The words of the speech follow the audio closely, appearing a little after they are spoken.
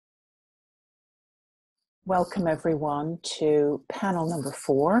Welcome everyone to panel number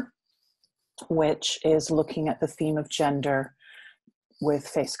 4, which is looking at the theme of gender with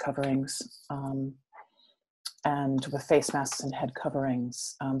face coverings and with face masks and head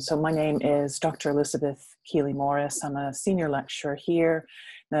coverings. So my name is Dr. Elizabeth Kealy-Morris. I'm a senior lecturer here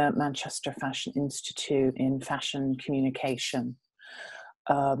at the Manchester Fashion Institute in Fashion Communication.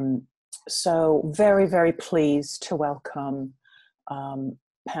 So very, very pleased to welcome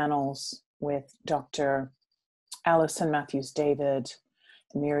panels with Dr. Alison Matthews-David,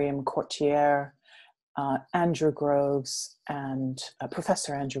 Myriam Couturier, Andrew Groves, and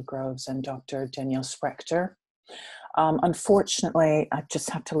Professor Andrew Groves, and Dr. Danielle Sprecher. Unfortunately, I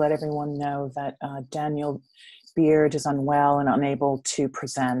just have to let everyone know that Danielle Beard is unwell and unable to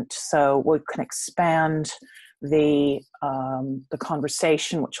present, so we can expand the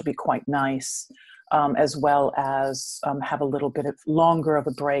conversation, which will be quite nice, as well as have a little bit of longer of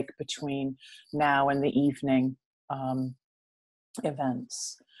a break between now and the evening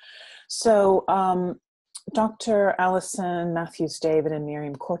events. So Dr. Alison Matthews-David and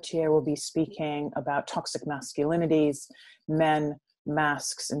Myriam Couturier will be speaking about toxic masculinities, men,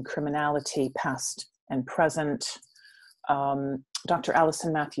 masks, and criminality, past and present. Dr.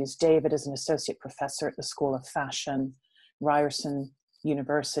 Alison Matthews-David is an associate professor at the School of Fashion, Ryerson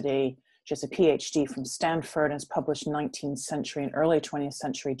University. She has a PhD from Stanford and has published 19th century and early 20th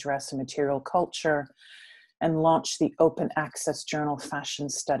century dress and material culture, and launched the open access journal Fashion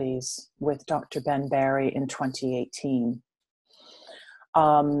Studies with Dr. Ben Barry in 2018.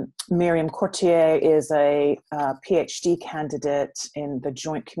 Myriam Couturier is a PhD candidate in the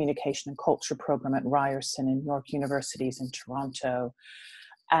Joint Communication and Culture program at Ryerson and York Universities in Toronto,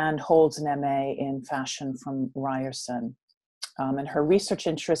 and holds an MA in fashion from Ryerson. And her research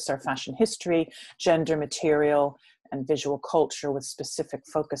interests are fashion history, gender, material, and visual culture, with specific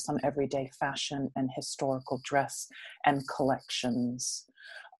focus on everyday fashion and historical dress and collections.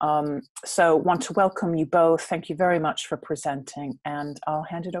 So want to welcome you both. Thank you very much for presenting, and I'll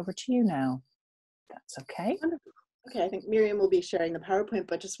hand it over to you now. That's okay. Wonderful. Okay, I think Myriam will be sharing the PowerPoint,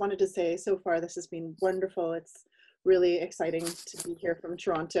 but just wanted to say so far this has been wonderful. It's really exciting to be here from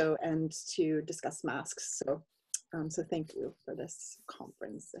Toronto and to discuss masks. So, so thank you for this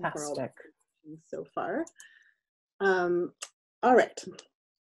conference and for all the so far. All right,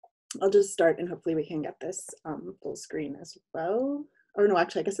 I'll just start and hopefully we can get this full screen as well. Or no,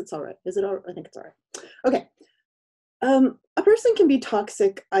 actually, I guess it's all right. Is it all right? I think it's all right. Okay. A person can be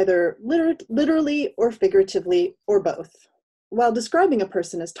toxic either literally or figuratively or both. While describing a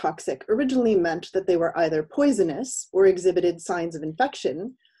person as toxic originally meant that they were either poisonous or exhibited signs of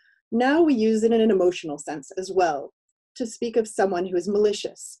infection, now we use it in an emotional sense as well, to speak of someone who is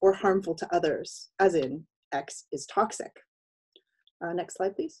malicious or harmful to others, as in X is toxic. Next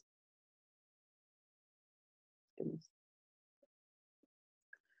slide, please.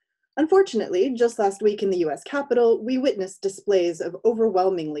 Unfortunately, just last week in the US Capitol, we witnessed displays of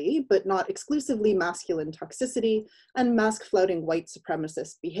overwhelmingly, but not exclusively, masculine toxicity and mask-flouting white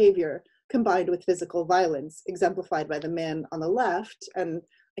supremacist behavior, combined with physical violence, exemplified by the man on the left, and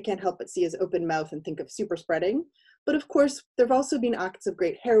I can't help but see his open mouth and think of super spreading. But of course, there have also been acts of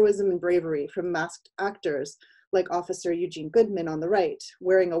great heroism and bravery from masked actors like Officer Eugene Goodman on the right,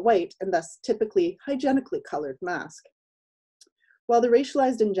 wearing a white and thus typically hygienically colored mask. While the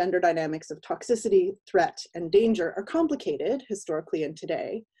racialized and gender dynamics of toxicity, threat, and danger are complicated historically and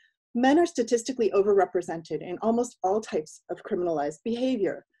today, men are statistically overrepresented in almost all types of criminalized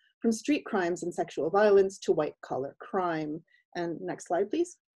behavior, from street crimes and sexual violence to white-collar crime. And next slide,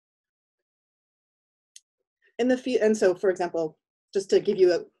 please. And so, for example, just to give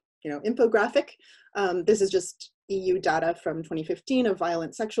you a infographic, this is just EU data from 2015 of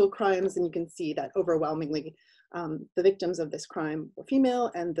violent sexual crimes, and you can see that overwhelmingly the victims of this crime were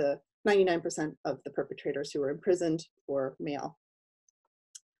female, and the 99% of the perpetrators who were imprisoned were male.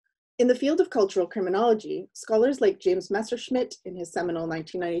 In the field of cultural criminology, scholars like James Messerschmidt in his seminal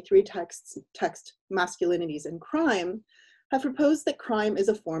 1993 text Masculinities and Crime have proposed that crime is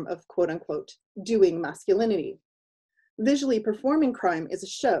a form of quote-unquote doing masculinity. Visually performing crime is a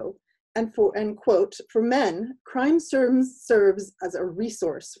show, and quote, for men, crime serves as a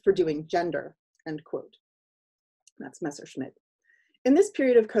resource for doing gender, end quote. That's Messerschmidt. In this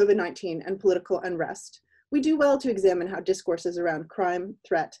period of COVID-19 and political unrest, we do well to examine how discourses around crime,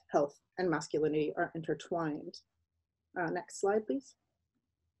 threat, health, and masculinity are intertwined. Next slide, please.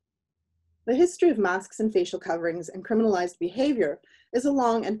 The history of masks and facial coverings and criminalized behavior is a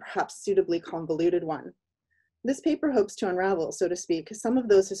long and perhaps suitably convoluted one. This paper hopes to unravel, so to speak, some of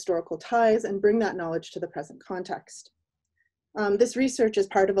those historical ties and bring that knowledge to the present context. This research is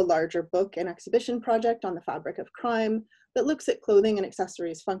part of a larger book and exhibition project on the fabric of crime that looks at clothing and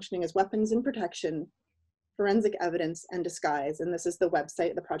accessories functioning as weapons in protection, forensic evidence, and disguise. And this is the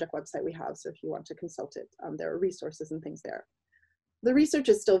website, the project website we have, so if you want to consult it, there are resources and things there. The research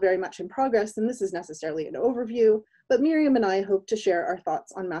is still very much in progress, and this is necessarily an overview, but Myriam and I hope to share our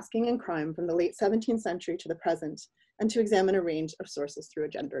thoughts on masking and crime from the late 17th century to the present, and to examine a range of sources through a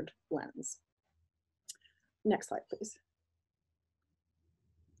gendered lens. Next slide, please.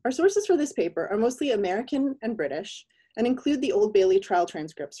 Our sources for this paper are mostly American and British, and include the Old Bailey trial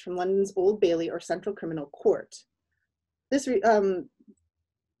transcripts from London's Old Bailey or Central Criminal Court.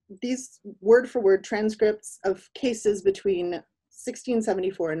 These word-for-word transcripts of cases between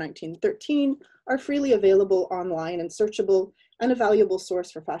 1674 and 1913 are freely available online and searchable, and a valuable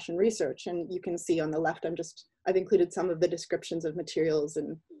source for fashion research. And you can see on the left, I've included some of the descriptions of materials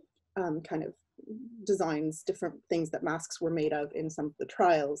and kind of designs, different things that masks were made of in some of the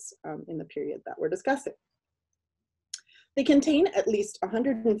trials in the period that we're discussing. They contain at least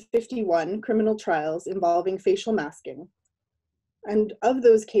 151 criminal trials involving facial masking. And of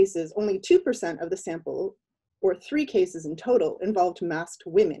those cases, only 2% of the sample, or 3 cases in total, involved masked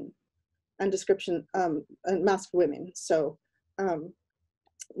women and masked women. So, you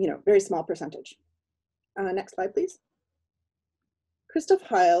know, very small percentage. Next slide, please. Christoph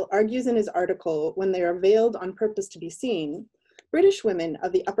Heil argues in his article, "When they are veiled on purpose to be seen, British women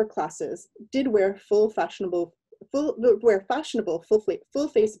of the upper classes did wear fashionable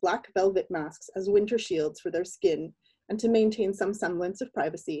full-face black velvet masks as winter shields for their skin and to maintain some semblance of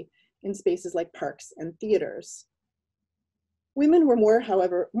privacy in spaces like parks and theaters. Women were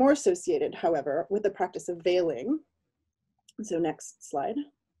more associated, however, with the practice of veiling." So next slide.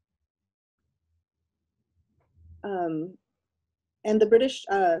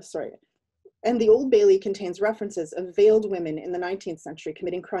 And the Old Bailey contains references of veiled women in the 19th century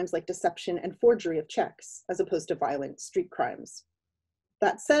committing crimes like deception and forgery of checks, as opposed to violent street crimes.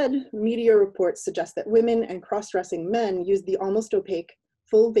 That said, media reports suggest that women and cross-dressing men used the almost opaque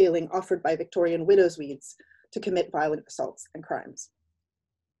full veiling offered by Victorian widows' weeds to commit violent assaults and crimes.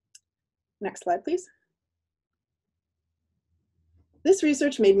 Next slide, please. This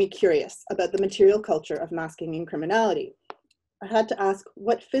research made me curious about the material culture of masking and criminality. I had to ask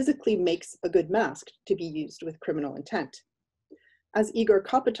what physically makes a good mask to be used with criminal intent. As Igor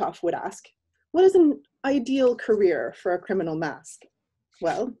Kopytov would ask, what is an ideal career for a criminal mask?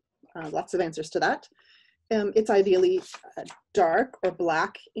 Well, lots of answers to that. It's ideally dark or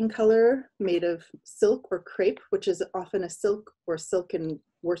black in color, made of silk or crepe, which is often a silk or silken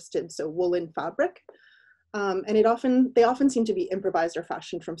worsted, so woolen fabric. And they often seem to be improvised or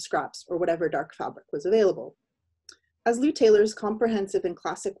fashioned from scraps or whatever dark fabric was available. As Lou Taylor's comprehensive and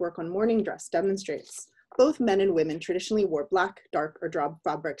classic work on mourning dress demonstrates, both men and women traditionally wore black, dark, or drab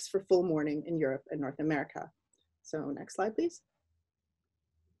fabrics for full mourning in Europe and North America. So next slide, please.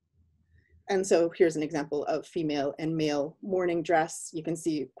 And so here's an example of female and male mourning dress. You can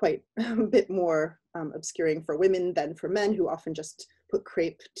see quite a bit more obscuring for women than for men, who often just put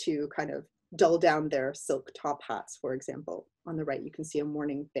crepe to kind of dull down their silk top hats, for example. On the right, you can see a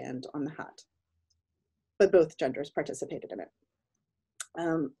mourning band on the hat. But both genders participated in it.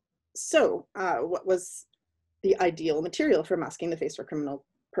 What was the ideal material for masking the face for criminal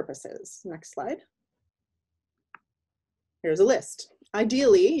purposes? Next slide. Here's a list.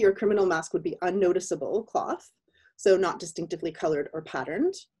 Ideally, your criminal mask would be unnoticeable cloth, so not distinctively colored or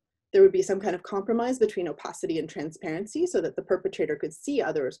patterned. There would be some kind of compromise between opacity and transparency so that the perpetrator could see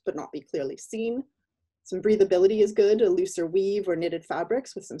others but not be clearly seen. Some breathability is good. A looser weave or knitted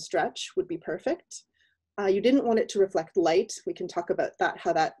fabrics with some stretch would be perfect. You didn't want it to reflect light. We can talk about that,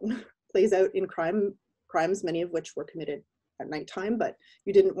 how that plays out in crimes, many of which were committed at nighttime, but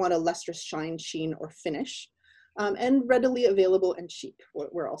you didn't want a lustrous shine, sheen, or finish. And readily available and cheap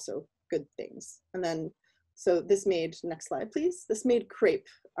were also good things. And then, so this made, next slide please, this made crepe,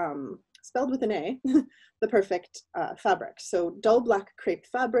 spelled with an A, the perfect fabric. So dull black crepe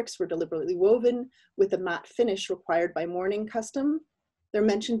fabrics were deliberately woven with a matte finish required by mourning custom. They're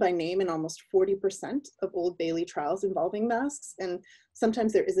mentioned by name in almost 40% of Old Bailey trials involving masks. And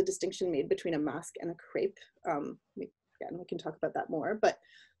sometimes there is a distinction made between a mask and a crepe. Again, we can talk about that more, but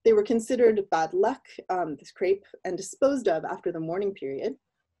they were considered bad luck, this crepe, and disposed of after the mourning period.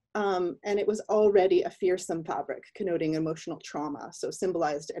 And it was already a fearsome fabric connoting emotional trauma, so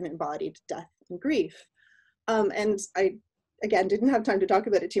symbolized and embodied death and grief. And I, again, didn't have time to talk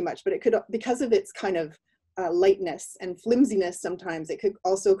about it too much, but it could, because of its kind of lightness and flimsiness sometimes. It could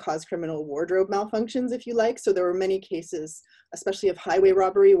also cause criminal wardrobe malfunctions, if you like. So there were many cases, especially of highway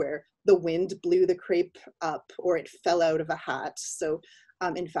robbery, where the wind blew the crepe up or it fell out of a hat. So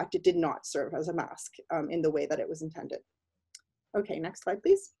in fact, it did not serve as a mask in the way that it was intended. Okay, next slide,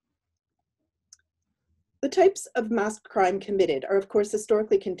 please. The types of masked crime committed are, of course,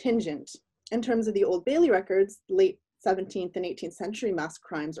 historically contingent. In terms of the Old Bailey records, late 17th and 18th century masked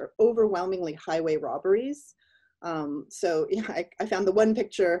crimes are overwhelmingly highway robberies. So yeah, I found the one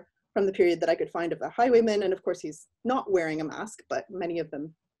picture from the period that I could find of a highwayman, and of course he's not wearing a mask, but many of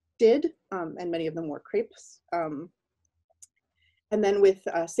them did, and many of them wore crepes. And then with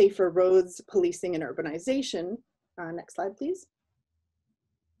safer roads, policing, and urbanization, next slide please,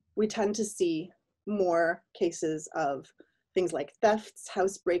 we tend to see more cases of things like thefts,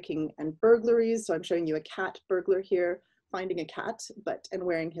 housebreaking, and burglaries. So I'm showing you a cat burglar here, finding a cat, and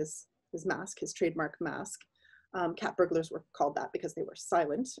wearing his mask, his trademark mask. Cat burglars were called that because they were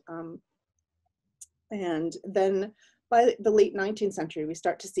silent. And then by the late 19th century, we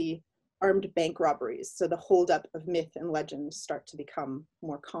start to see armed bank robberies. So the holdup of myth and legend start to become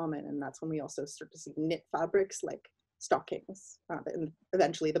more common. And that's when we also start to see knit fabrics like stockings, and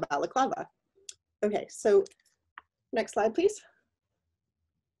eventually the balaclava. Okay, so next slide, please.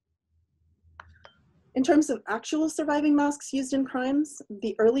 In terms of actual surviving masks used in crimes,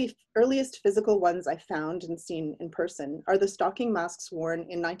 the earliest physical ones I found and seen in person are the stocking masks worn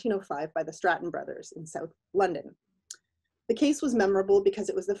in 1905 by the Stratton brothers in South London. The case was memorable because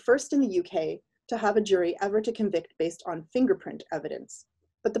it was the first in the UK to have a jury ever to convict based on fingerprint evidence.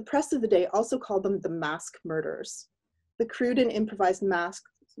 But the press of the day also called them the mask murders. The crude and improvised masks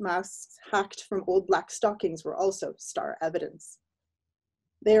hacked from old black stockings were also star evidence.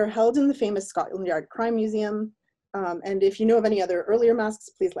 They are held in the famous Scotland Yard Crime Museum. And if you know of any other earlier masks,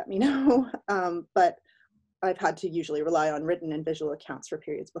 please let me know. But I've had to usually rely on written and visual accounts for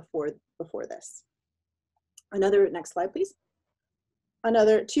periods before this. Next slide, please.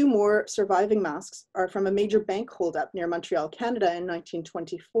 Two more surviving masks are from a major bank holdup near Montreal, Canada in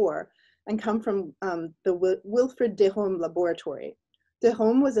 1924, and come from the Wilfrid Dehome Laboratory.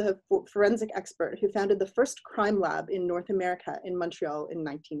 Dehome was a forensic expert who founded the first crime lab in North America in Montreal in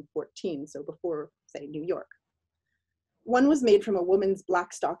 1914, so before, say, New York. One was made from a woman's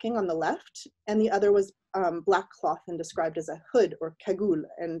black stocking on the left, and the other was black cloth and described as a hood or cagoule.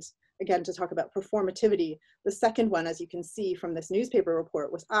 And again, to talk about performativity, the second one, as you can see from this newspaper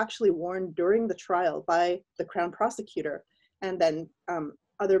report, was actually worn during the trial by the Crown prosecutor, and then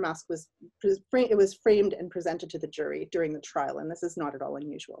other mask was framed and presented to the jury during the trial, and this is not at all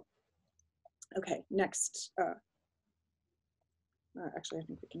unusual. Okay, next. Actually, I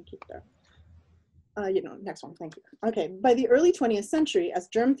think we can keep there. Next one, thank you. Okay, by the early 20th century, as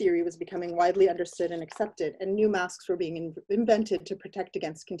germ theory was becoming widely understood and accepted, and new masks were being invented to protect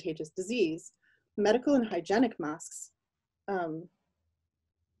against contagious disease, medical and hygienic masks,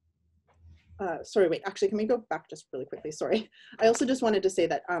 sorry, wait, actually, can we go back just really quickly? Sorry. I also just wanted to say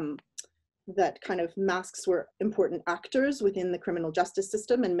that that kind of masks were important actors within the criminal justice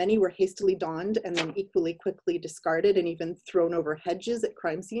system, and many were hastily donned and then equally quickly discarded and even thrown over hedges at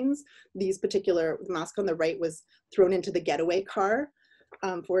crime scenes. The mask on the right was thrown into the getaway car.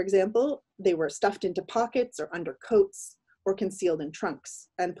 For example, they were stuffed into pockets or under coats or concealed in trunks.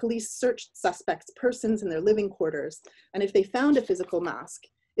 And police searched suspects' persons in their living quarters, and if they found a physical mask,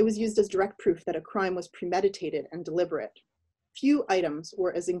 it was used as direct proof that a crime was premeditated and deliberate. Few items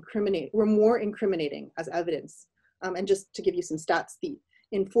were more incriminating as evidence. And just to give you some stats,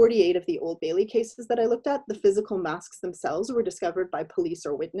 in 48 of the Old Bailey cases that I looked at, the physical masks themselves were discovered by police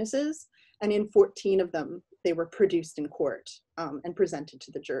or witnesses, and in 14 of them, they were produced in court and presented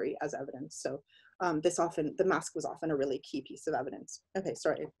to the jury as evidence. So the mask was often a really key piece of evidence. Okay,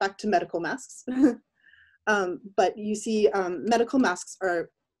 sorry, back to medical masks. But you see, medical masks are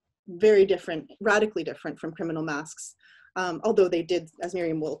very different, radically different from criminal masks. Although they did, as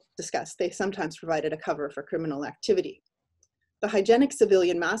Myriam will discuss, they sometimes provided a cover for criminal activity. The hygienic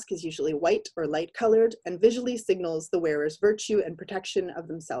civilian mask is usually white or light colored and visually signals the wearer's virtue and protection of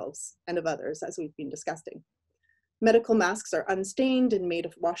themselves and of others, as we've been discussing. Medical masks are unstained and made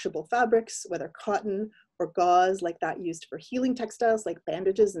of washable fabrics, whether cotton or gauze like that used for healing textiles like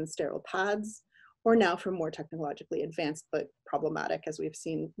bandages and sterile pads, or now for more technologically advanced but problematic, as we've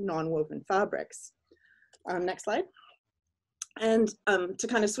seen, non-woven fabrics. Next slide. And to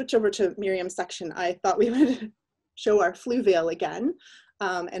kind of switch over to Myriam's section, I thought we would show our flu veil again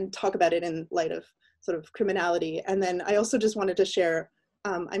and talk about it in light of sort of criminality. And then I also just wanted to share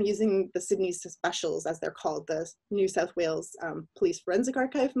I'm using the Sydney Specials, as they're called, the New South Wales Police Forensic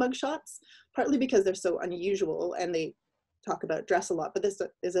Archive mugshots, partly because they're so unusual and they talk about dress a lot. But this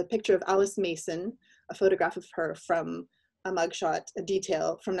is a picture of Alice Mason, a photograph of her from a mugshot, a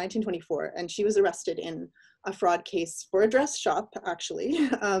detail from 1924. And she was arrested in a fraud case for a dress shop, actually.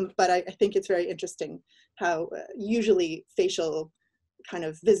 But I think it's very interesting how usually facial kind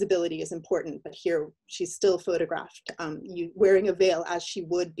of visibility is important, but here she's still photographed wearing a veil as she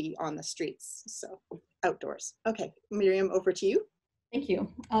would be on the streets, so outdoors. Okay, Myriam, over to you. Thank you.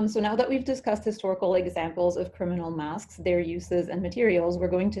 So now that we've discussed historical examples of criminal masks, their uses and materials, we're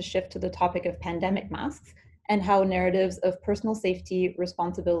going to shift to the topic of pandemic masks and how narratives of personal safety,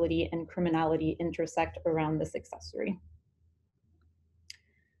 responsibility, and criminality intersect around this accessory.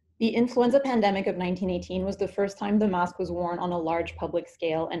 The influenza pandemic of 1918 was the first time the mask was worn on a large public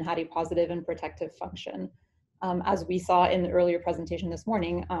scale and had a positive and protective function. As we saw in the earlier presentation this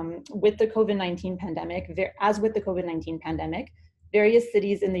morning, with the COVID-19 pandemic, various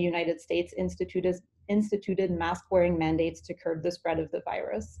cities in the United States instituted mask-wearing mandates to curb the spread of the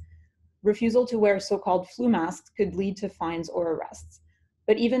virus. Refusal to wear so-called flu masks could lead to fines or arrests.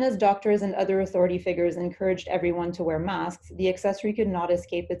 But even as doctors and other authority figures encouraged everyone to wear masks, the accessory could not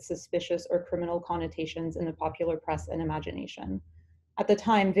escape its suspicious or criminal connotations in the popular press and imagination. At the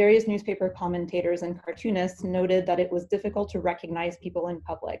time, various newspaper commentators and cartoonists noted that it was difficult to recognize people in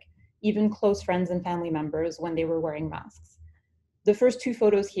public, even close friends and family members, when they were wearing masks. The first two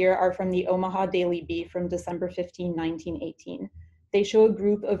photos here are from the Omaha Daily Bee from December 15, 1918. They show a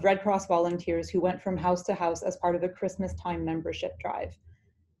group of Red Cross volunteers who went from house to house as part of a Christmas time membership drive.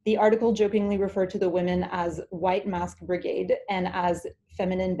 The article jokingly referred to the women as White Mask Brigade and as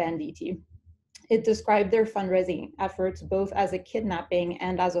feminine banditti. It described their fundraising efforts both as a kidnapping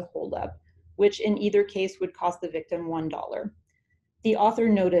and as a holdup, which in either case would cost the victim $1. The author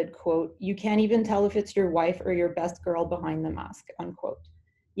noted, quote, "You can't even tell if it's your wife or your best girl behind the mask," unquote.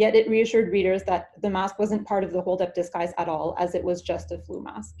 Yet it reassured readers that the mask wasn't part of the holdup disguise at all, as it was just a flu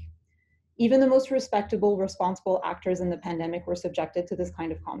mask. Even the most respectable, responsible actors in the pandemic were subjected to this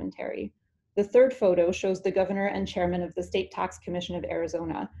kind of commentary. The third photo shows the governor and chairman of the State Tax Commission of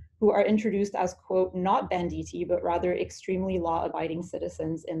Arizona, who are introduced as, quote, not banditti, but rather extremely law-abiding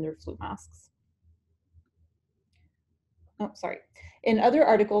citizens in their flu masks. Oh, sorry. In other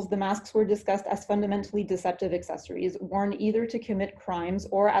articles, the masks were discussed as fundamentally deceptive accessories, worn either to commit crimes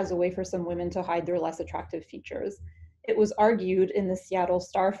or as a way for some women to hide their less attractive features. It was argued in the Seattle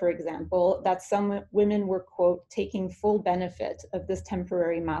Star, for example, that some women were, quote, taking full benefit of this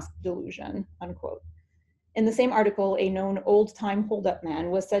temporary mask delusion, unquote. In the same article, a known old-time hold-up man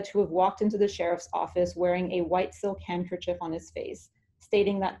was said to have walked into the sheriff's office wearing a white silk handkerchief on his face,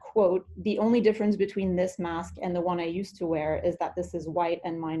 stating that, quote, "The only difference between this mask and the one I used to wear is that this is white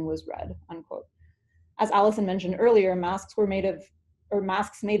and mine was red," unquote. As Alison mentioned earlier, masks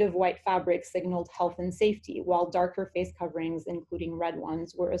made of white fabric signaled health and safety, while darker face coverings, including red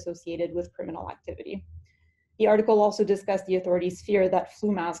ones, were associated with criminal activity. The article also discussed the authorities' fear that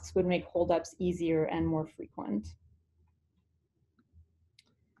flu masks would make holdups easier and more frequent.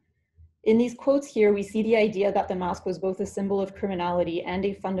 In these quotes here, we see the idea that the mask was both a symbol of criminality and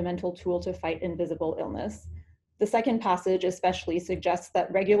a fundamental tool to fight invisible illness. The second passage especially suggests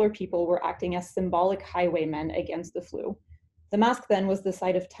that regular people were acting as symbolic highwaymen against the flu. The mask then was the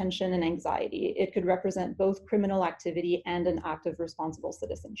site of tension and anxiety. It could represent both criminal activity and an act of responsible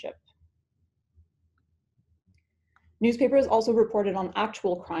citizenship. Newspapers also reported on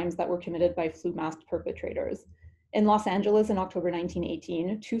actual crimes that were committed by flu masked perpetrators. In Los Angeles in October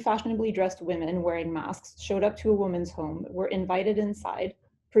 1918, two fashionably dressed women wearing masks showed up to a woman's home, were invited inside,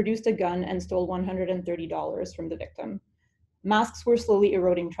 produced a gun, and stole $130 from the victim. Masks were slowly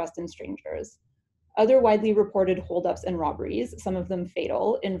eroding trust in strangers. Other widely reported holdups and robberies, some of them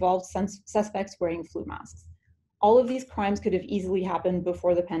fatal, involved suspects wearing flu masks. All of these crimes could have easily happened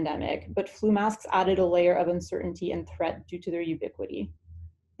before the pandemic, but flu masks added a layer of uncertainty and threat due to their ubiquity.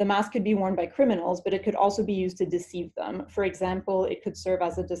 The mask could be worn by criminals, but it could also be used to deceive them. For example, it could serve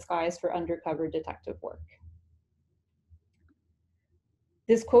as a disguise for undercover detective work.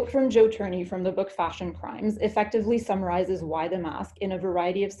 This quote from Joe Turney from the book Fashion Crimes effectively summarizes why the mask, in a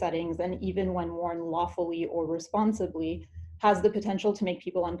variety of settings and even when worn lawfully or responsibly, has the potential to make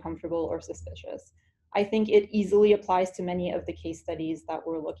people uncomfortable or suspicious. I think it easily applies to many of the case studies that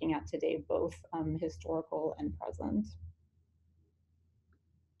we're looking at today, both historical and present.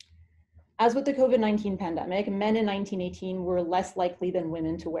 As with the COVID-19 pandemic, men in 1918 were less likely than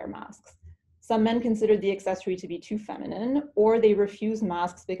women to wear masks. Some men considered the accessory to be too feminine, or they refused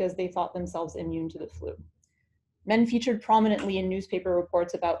masks because they thought themselves immune to the flu. Men featured prominently in newspaper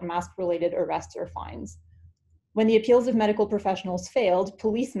reports about mask-related arrests or fines. When the appeals of medical professionals failed,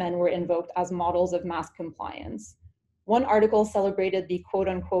 policemen were invoked as models of mask compliance. One article celebrated the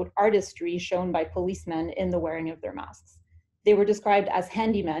quote-unquote artistry shown by policemen in the wearing of their masks. They were described as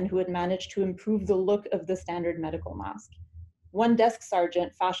handymen who had managed to improve the look of the standard medical mask. One desk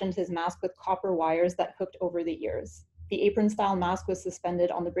sergeant fashioned his mask with copper wires that hooked over the ears. The apron-style mask was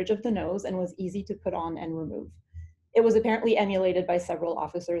suspended on the bridge of the nose and was easy to put on and remove. It was apparently emulated by several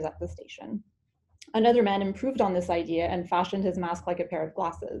officers at the station. Another man improved on this idea and fashioned his mask like a pair of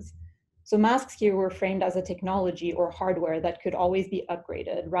glasses. So masks here were framed as a technology or hardware that could always be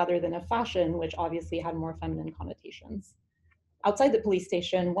upgraded, rather than a fashion, which obviously had more feminine connotations. Outside the police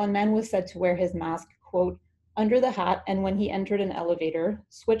station, one man was said to wear his mask, quote, under the hat, and when he entered an elevator,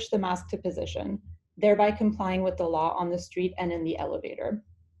 switch the mask to position, thereby complying with the law on the street and in the elevator,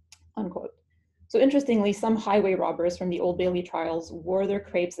 unquote. So interestingly, some highway robbers from the Old Bailey trials wore their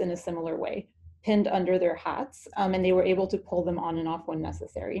crepes in a similar way, pinned under their hats, and they were able to pull them on and off when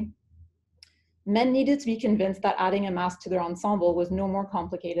necessary. Men needed to be convinced that adding a mask to their ensemble was no more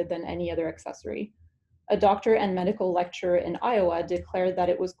complicated than any other accessory. A doctor and medical lecturer in Iowa declared that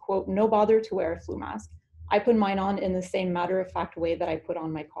it was, quote, no bother to wear a flu mask. I put mine on in the same matter-of-fact way that I put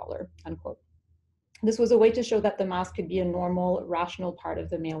on my collar, unquote. This was a way to show that the mask could be a normal, rational part of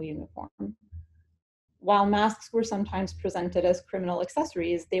the male uniform. While masks were sometimes presented as criminal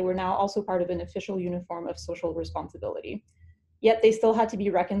accessories, they were now also part of an official uniform of social responsibility. Yet they still had to be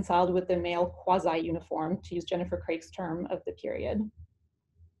reconciled with the male quasi-uniform, to use Jennifer Craig's term, of the period.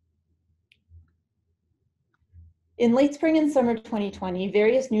 In late spring and summer 2020,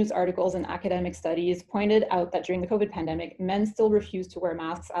 various news articles and academic studies pointed out that during the COVID pandemic, men still refused to wear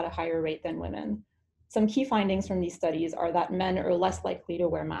masks at a higher rate than women. Some key findings from these studies are that men are less likely to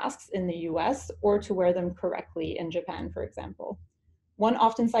wear masks in the US or to wear them correctly in Japan, for example. One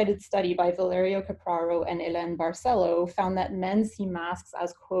often cited study by Valerio Capraro and Hélène Barcelo found that men see masks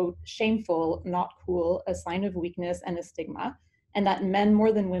as, quote, shameful, not cool, a sign of weakness and a stigma, and that men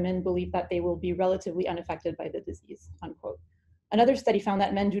more than women believe that they will be relatively unaffected by the disease, unquote. Another study found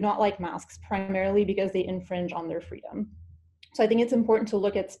that men do not like masks primarily because they infringe on their freedom. So I think it's important to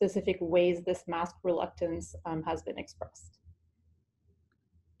look at specific ways this mask reluctance has been expressed.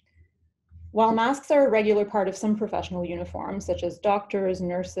 While masks are a regular part of some professional uniforms, such as doctors,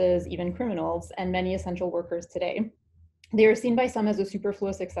 nurses, even criminals, and many essential workers today, they are seen by some as a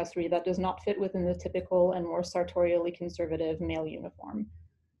superfluous accessory that does not fit within the typical and more sartorially conservative male uniform.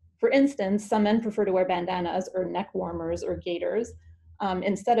 For instance, some men prefer to wear bandanas or neck warmers or gaiters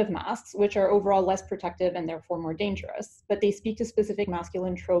instead of masks, which are overall less protective and therefore more dangerous, but they speak to specific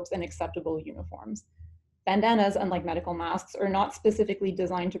masculine tropes and acceptable uniforms. Bandanas, unlike medical masks, are not specifically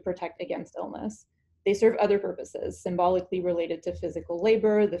designed to protect against illness. They serve other purposes, symbolically related to physical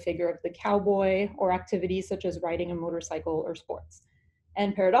labor, the figure of the cowboy, or activities such as riding a motorcycle or sports.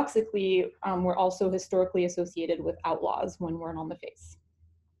 And paradoxically, were also historically associated with outlaws when worn on the face.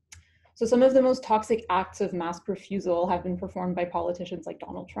 So some of the most toxic acts of mask refusal have been performed by politicians like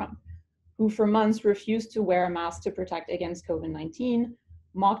Donald Trump, who for months refused to wear a mask to protect against COVID-19,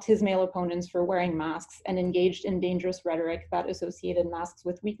 mocked his male opponents for wearing masks, and engaged in dangerous rhetoric that associated masks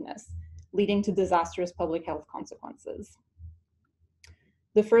with weakness, leading to disastrous public health consequences.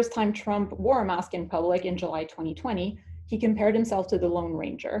 The first time Trump wore a mask in public in July 2020, he compared himself to the Lone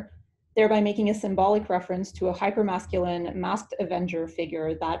Ranger, thereby making a symbolic reference to a hypermasculine masked Avenger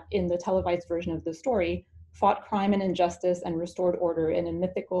figure that, in the televised version of the story, fought crime and injustice and restored order in a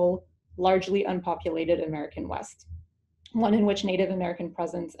mythical, largely unpopulated American West, one in which Native American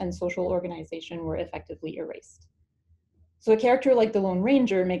presence and social organization were effectively erased. So a character like the Lone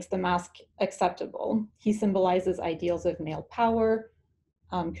Ranger makes the mask acceptable. He symbolizes ideals of male power,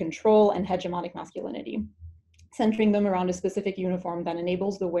 control, and hegemonic masculinity, centering them around a specific uniform that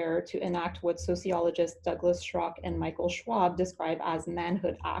enables the wearer to enact what sociologists Douglas Schrock and Michael Schwab describe as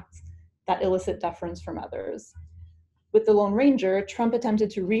manhood acts that elicit deference from others. With the Lone Ranger, Trump attempted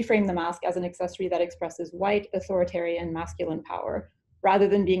to reframe the mask as an accessory that expresses white, authoritarian, masculine power, rather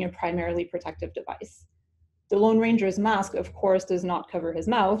than being a primarily protective device. The Lone Ranger's mask, of course, does not cover his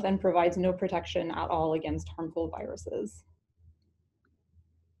mouth and provides no protection at all against harmful viruses.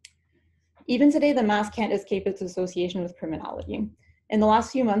 Even today, the mask can't escape its association with criminality. In the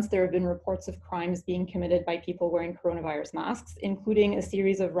last few months, there have been reports of crimes being committed by people wearing coronavirus masks, including a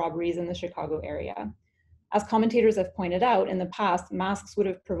series of robberies in the Chicago area. As commentators have pointed out, in the past, masks would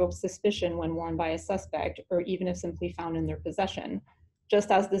have provoked suspicion when worn by a suspect, or even if simply found in their possession,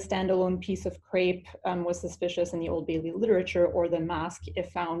 just as the standalone piece of crepe was suspicious in the Old Bailey literature, or the mask,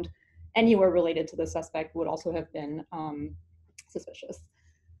 if found anywhere related to the suspect would also have been suspicious.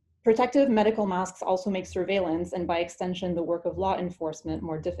 Protective medical masks also make surveillance and by extension the work of law enforcement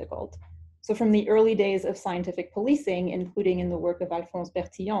more difficult. So from the early days of scientific policing, including in the work of Alphonse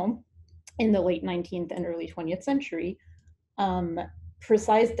Bertillon in the late 19th and early 20th century,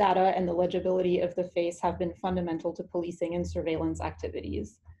 precise data and the legibility of the face have been fundamental to policing and surveillance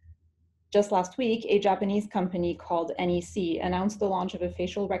activities. Just last week, a Japanese company called NEC announced the launch of a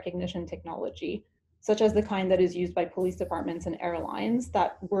facial recognition technology, such as the kind that is used by police departments and airlines,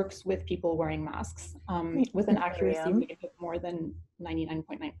 that works with people wearing masks with an accuracy rate of more than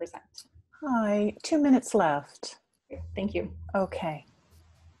 99.9%. Hi, 2 minutes left. Thank you. Okay.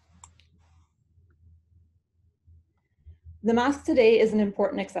 The mask today is an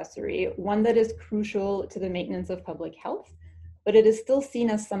important accessory, one that is crucial to the maintenance of public health, but it is still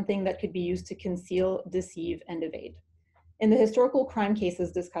seen as something that could be used to conceal, deceive, and evade. In the historical crime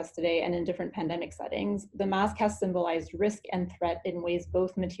cases discussed today and in different pandemic settings, the mask has symbolized risk and threat in ways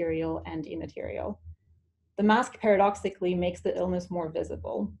both material and immaterial. The mask paradoxically makes the illness more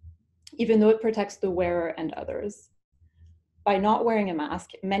visible, even though it protects the wearer and others. By not wearing a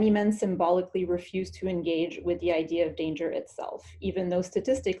mask, many men symbolically refuse to engage with the idea of danger itself, even though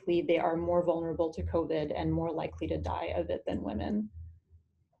statistically they are more vulnerable to COVID and more likely to die of it than women.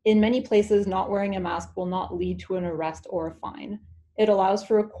 In many places, not wearing a mask will not lead to an arrest or a fine. It allows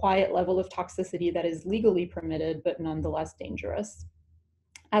for a quiet level of toxicity that is legally permitted, but nonetheless dangerous.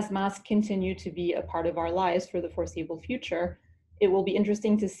 As masks continue to be a part of our lives for the foreseeable future, it will be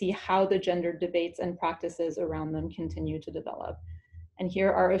interesting to see how the gender debates and practices around them continue to develop. And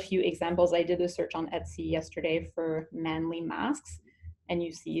here are a few examples. I did a search on Etsy yesterday for manly masks, and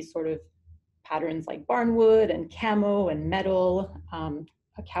you see sort of patterns like barnwood and camo and metal,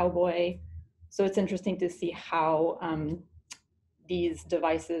 a cowboy. So it's interesting to see how these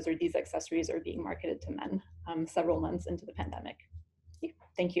devices or these accessories are being marketed to men several months into the pandemic.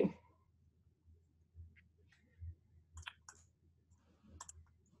 Thank you.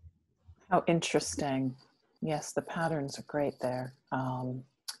 How interesting. Yes, the patterns are great there.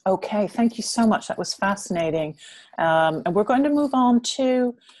 Okay, thank you so much. That was fascinating. And we're going to move on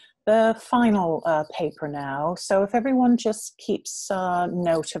to the final paper now. So if everyone just keeps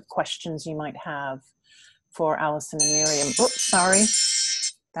note of questions you might have for Alison and Myriam. Oops, sorry.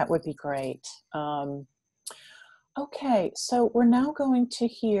 That would be great. Okay, so we're now going to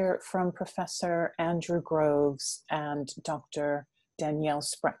hear from Professor Andrew Groves and Dr. Danielle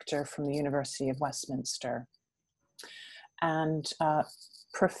Sprecher from the University of Westminster. And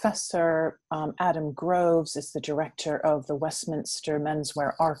Professor Adam Groves is the director of the Westminster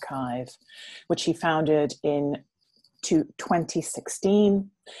Menswear Archive, which he founded in 2016.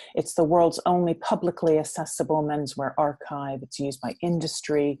 It's the world's only publicly accessible menswear archive. It's used by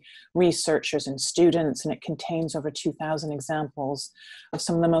industry, researchers, and students, and it contains over 2,000 examples of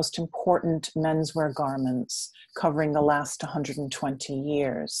some of the most important menswear garments covering the last 120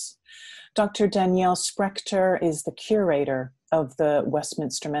 years. Dr. Danielle Sprecher is the curator of the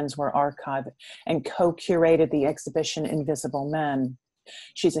Westminster Menswear Archive and co-curated the exhibition Invisible Men.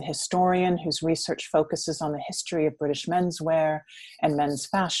 She's a historian whose research focuses on the history of British menswear and men's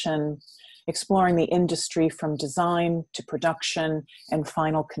fashion, exploring the industry from design to production and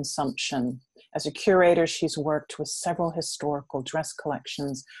final consumption. As a curator, she's worked with several historical dress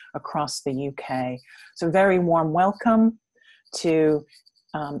collections across the UK. So very warm welcome to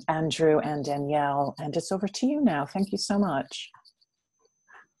Andrew and Danielle, and it's over to you now. Thank you so much.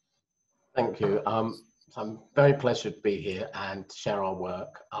 Thank you. I'm very pleased to be here and share our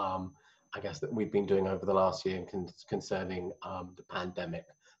work, I guess, that we've been doing over the last year concerning the pandemic.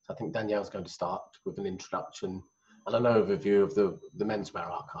 So I think Danielle's going to start with an introduction and an overview of the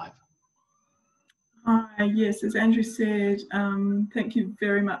Menswear Archive. Yes, as Andrew said, thank you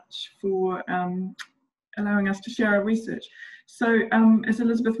very much for allowing us to share our research. So as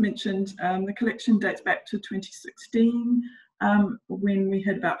Elizabeth mentioned, the collection dates back to 2016 when we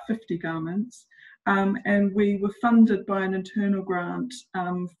had about 50 garments. And we were funded by an internal grant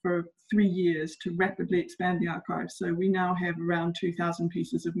for 3 years to rapidly expand the archive. So we now have around 2,000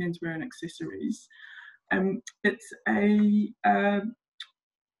 pieces of menswear and accessories. It's a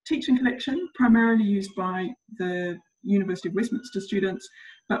teaching collection primarily used by the University of Westminster students,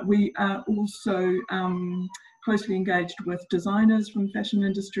 but we are also closely engaged with designers from the fashion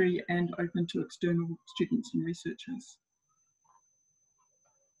industry and open to external students and researchers.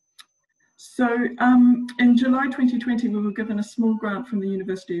 So in July 2020, we were given a small grant from the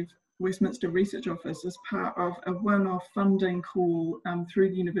University of Westminster Research Office as part of a one-off funding call through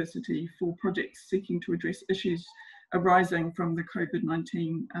the university for projects seeking to address issues arising from the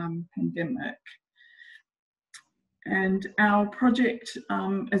COVID-19 pandemic. And our project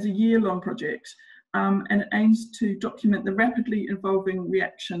is a year-long project, and it aims to document the rapidly evolving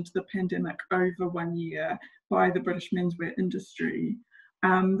reaction to the pandemic over 1 year by the British menswear industry.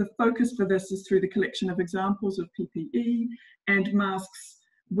 The focus for this is through the collection of examples of PPE and masks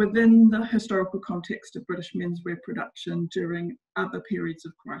within the historical context of British menswear production during other periods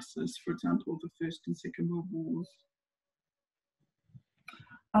of crisis, for example, the First and Second World Wars.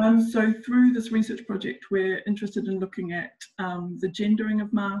 So through this research project, we're interested in looking at the gendering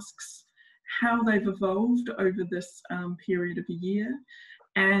of masks, how they've evolved over this period of a year,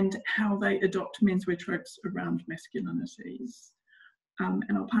 and how they adopt menswear tropes around masculinities. And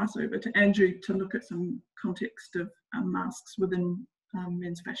I'll pass over to Andrew to look at some context of masks within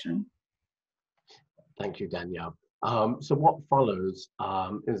men's fashion. Thank you, Danielle. So what follows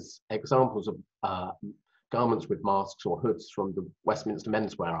is examples of garments with masks or hoods from the Westminster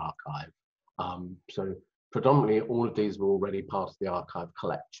Menswear Archive. So predominantly all of these were already part of the archive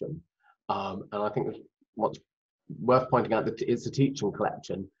collection. And I think what's worth pointing out that it's a teaching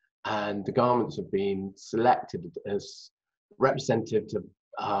collection, and the garments have been selected as representative to,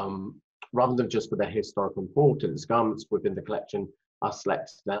 rather than just for their historical importance, garments within the collection are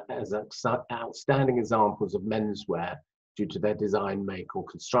selected as outstanding examples of menswear due to their design, make or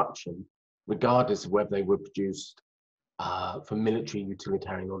construction, regardless of whether they were produced for military,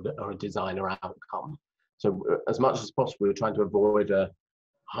 utilitarian or a designer outcome. So as much as possible, we're trying to avoid a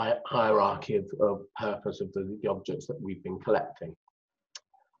hierarchy of purpose of the objects that we've been collecting.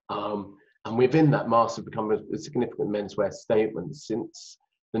 And within that, masks have become a significant menswear statement since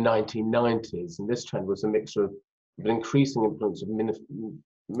the 1990s. And this trend was a mixture of an increasing influence of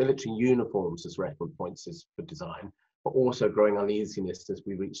military uniforms as reference points for design, but also growing uneasiness as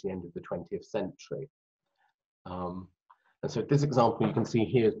we reach the end of the 20th century. And so this example you can see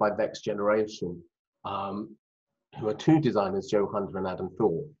here is by Vex Generation, who are two designers, Joe Hunter and Adam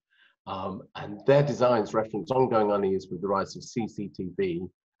Thorpe. And their designs reference ongoing unease with the rise of CCTV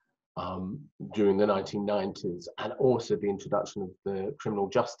during the 1990s, and also the introduction of the Criminal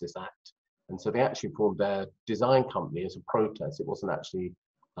Justice Act. And so they actually formed their design company as a protest. It wasn't actually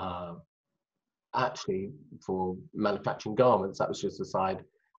for manufacturing garments. That was just a side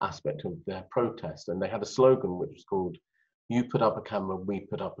aspect of their protest. And they had a slogan which was called, "You put up a camera, we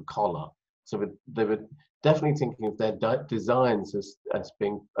put up a collar." So they were definitely thinking of their designs as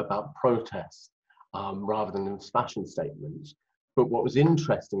being about protest rather than as fashion statements. But what was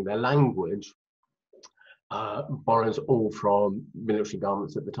interesting, their language borrows all from military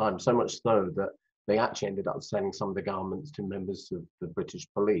garments at the time, so much so that they actually ended up selling some of the garments to members of the British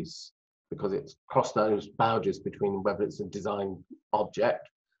police, because it's crossed those boundaries between whether it's a design object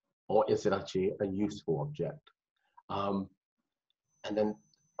or is it actually a useful object. And then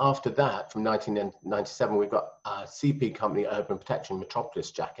after that, from 1997, we've got a CP company Urban Protection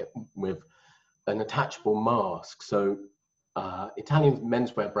Metropolis jacket with an attachable mask. So Italian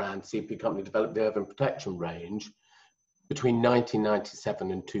menswear brand CP company developed the Urban Protection range between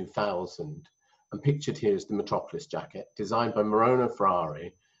 1997 and 2000. And pictured here is the Metropolis jacket, designed by Morona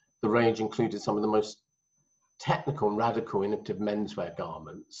Ferrari. The range included some of the most technical and radical innovative menswear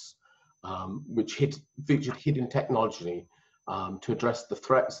garments, which featured hidden technology to address the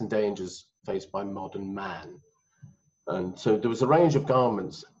threats and dangers faced by modern man. And so there was a range of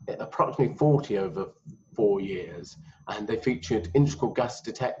garments, approximately 40 over 4 years, and they featured integral gas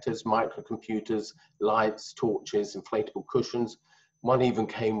detectors, microcomputers, lights, torches, inflatable cushions. One even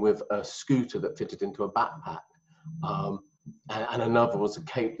came with a scooter that fitted into a backpack, and another was a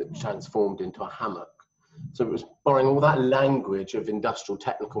cape that transformed into a hammock. So it was borrowing all that language of industrial,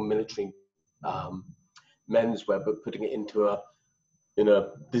 technical, military menswear, but putting it into a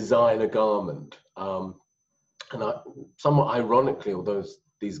designer garment. And somewhat ironically, although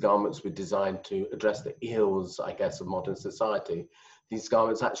these garments were designed to address the ills, I guess, of modern society, these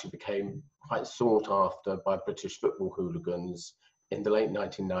garments actually became quite sought after by British football hooligans in the late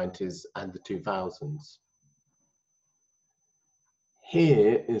 1990s and the 2000s.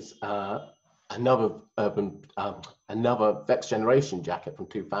 Here is another Vex Generation jacket from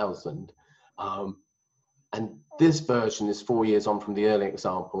 2000. And this version is 4 years on from the early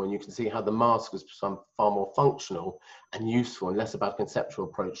example, and you can see how the mask has become far more functional and useful and less about a conceptual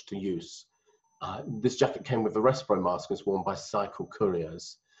approach to use. This jacket came with a respiro mask and was worn by cycle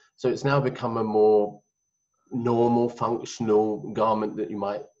couriers. So it's now become a more normal, functional garment that you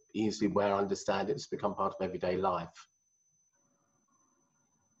might easily wear, understand. It's become part of everyday life.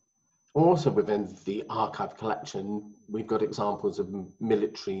 Also within the archive collection, we've got examples of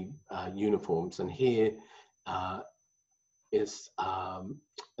military uniforms, and here is a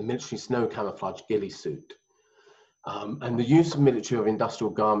military snow camouflage ghillie suit. And the use of military or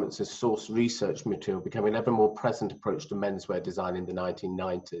industrial garments as source research material became an ever more present approach to menswear design in the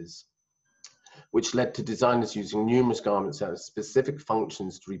 1990s, which led to designers using numerous garments that have specific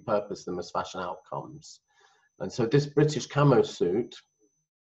functions to repurpose them as fashion outcomes. And so this British camo suit,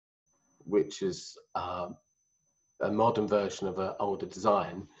 which is a modern version of an older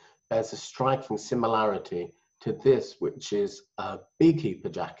design, bears a striking similarity to this, which is a beekeeper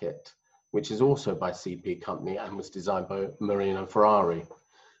jacket, which is also by CP Company and was designed by Marino Ferrari.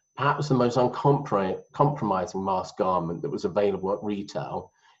 Perhaps the most uncompromising mask garment that was available at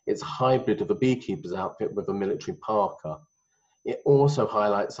retail, it's a hybrid of a beekeeper's outfit with a military parka. It also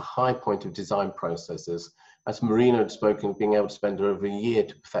highlights a high point of design processes, as Marino had spoken of being able to spend over a year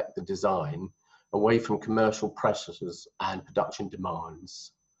to perfect the design, away from commercial pressures and production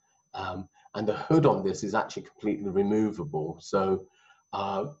demands. And the hood on this is actually completely removable. So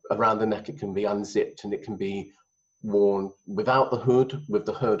around the neck, it can be unzipped and it can be worn without the hood, with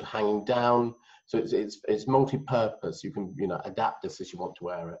the hood hanging down. So it's multi-purpose. You can adapt this as you want to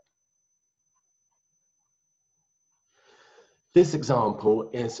wear it. This example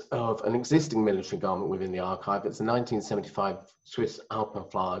is of an existing military garment within the archive. It's a 1975 Swiss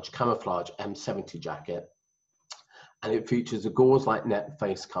camouflage M70 jacket. And it features a gauze-like net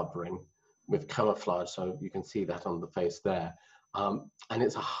face covering with camouflage, so you can see that on the face there. And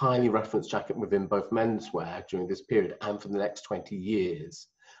it's a highly referenced jacket within both menswear during this period and for the next 20 years.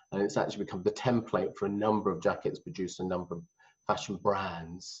 And it's actually become the template for a number of jackets produced in a number of fashion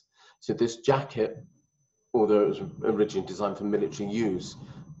brands. So this jacket, although it was originally designed for military use,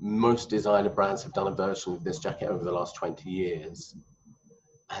 most designer brands have done a version of this jacket over the last 20 years.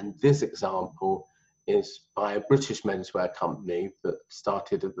 And this example is by a British menswear company that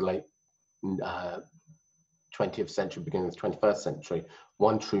started at the late 20th century, beginning of the 21st century,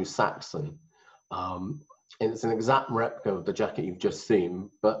 One True Saxon. It's an exact replica of the jacket you've just seen,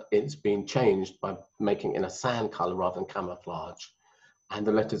 but it's been changed by making it in a sand color rather than camouflage. And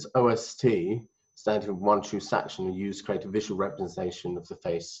the letters OST, standing for One True Saxon, are used to create a visual representation of the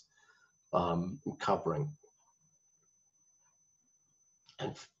face covering.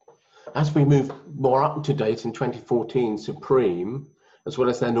 And as we move more up to date, in 2014, Supreme, as well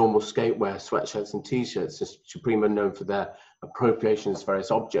as their normal skatewear, sweatshirts and t-shirts, Supreme are known for their appropriations of various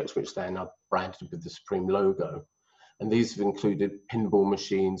objects, which they're now branded with the Supreme logo. And these have included pinball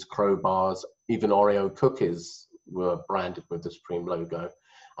machines, crowbars, even Oreo cookies were branded with the Supreme logo.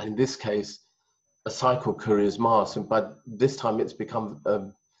 And in this case, a cycle courier's mask. And by this time, it's become,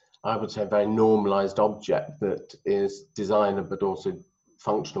 I would say, a very normalized object that is designer, but also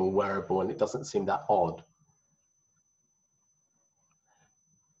functional, wearable, and it doesn't seem that odd.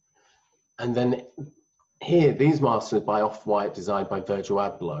 And then here, these masks are by Off-White, designed by Virgil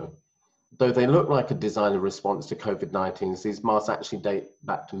Abloh. Though they look like a designer response to COVID-19, these masks actually date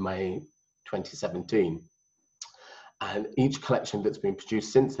back to May 2017. And each collection that's been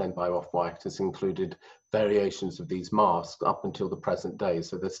produced since then by Off-White has included variations of these masks up until the present day.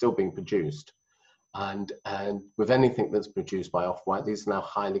 So they're still being produced. And with anything that's produced by Off-White, these are now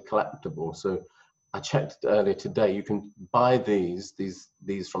highly collectible. So I checked earlier today, you can buy these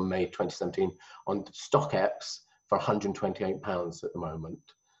from May 2017 on StockX for £128 at the moment.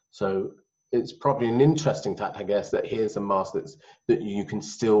 So it's probably an interesting fact, I guess, that here's a mask that you can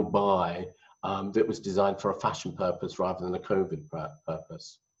still buy that was designed for a fashion purpose rather than a COVID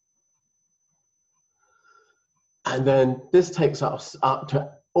purpose. And then this takes us up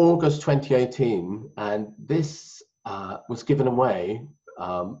to August 2018, and this was given away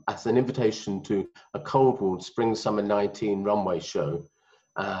as an invitation to a Cold War Spring Summer 19 runway show.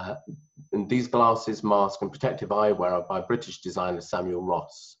 And these glasses, masks, and protective eyewear are by British designer Samuel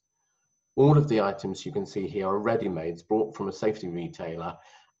Ross. All of the items you can see here are ready-mades brought from a safety retailer,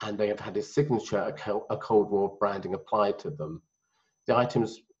 and they have had his signature, a Cold War branding applied to them. The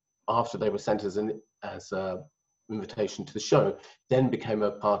items, after they were sent as an invitation to the show, then became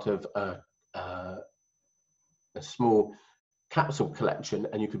a part of a small capsule collection,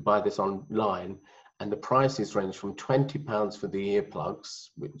 and you could buy this online, and the prices range from £20 for the earplugs,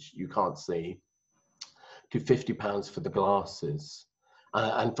 which you can't see, to £50 for the glasses.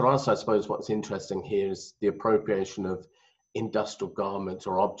 And for us, I suppose what's interesting here is the appropriation of industrial garments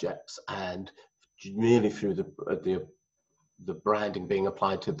or objects, and really through the branding being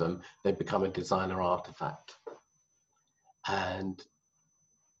applied to them, they become a designer artifact. And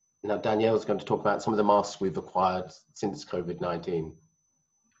now Danielle is going to talk about some of the masks we've acquired since COVID-19.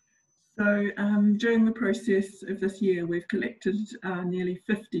 So during the process of this year, we've collected nearly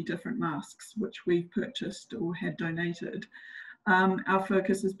 50 different masks, which we've purchased or had donated. Our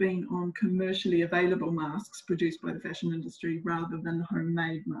focus has been on commercially available masks produced by the fashion industry rather than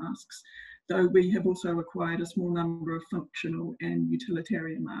homemade masks, though we have also acquired a small number of functional and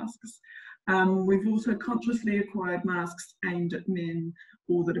utilitarian masks. We've also consciously acquired masks aimed at men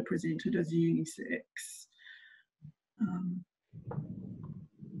or that are presented as unisex.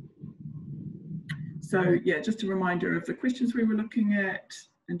 So yeah, just a reminder of the questions we were looking at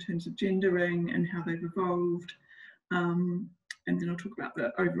in terms of gendering and how they've evolved. And then I'll talk about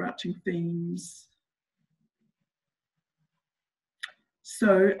the overarching themes.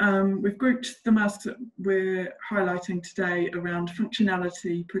 So we've grouped the masks that we're highlighting today around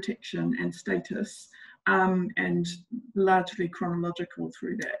functionality, protection and status, and largely chronological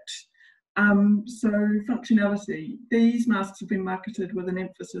through that. So functionality, these masks have been marketed with an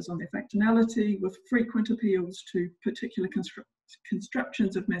emphasis on their functionality, with frequent appeals to particular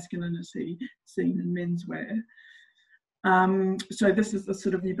constructions of masculinity seen in menswear. So this is the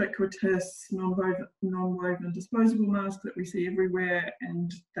sort of ubiquitous non-woven disposable mask that we see everywhere,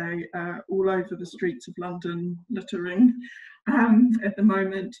 and they are all over the streets of London littering at the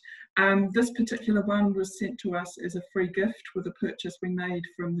moment. This particular one was sent to us as a free gift with a purchase we made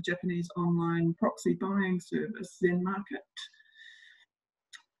from the Japanese online proxy buying service Zen Market.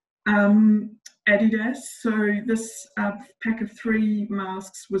 Adidas, so this pack of 3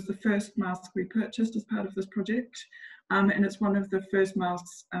 masks was the first mask we purchased as part of this project, and it's one of the first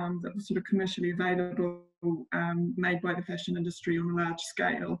masks that was sort of commercially available, made by the fashion industry on a large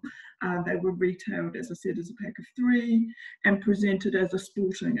scale. They were retailed, as I said, as a pack of 3 and presented as a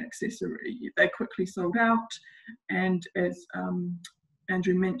sporting accessory. They quickly sold out, and as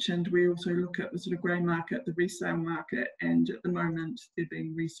Andrew mentioned, we also look at the sort of grey market, the resale market, and at the moment they're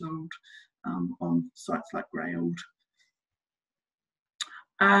being resold on sites like Grailed.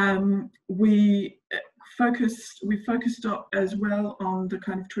 We focused as well on the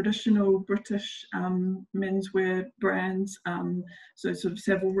kind of traditional British menswear brands, so sort of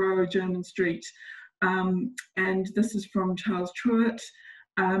Savile Row, Jermyn Street, and this is from Charles Truitt.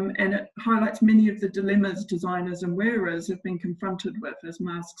 And it highlights many of the dilemmas designers and wearers have been confronted with as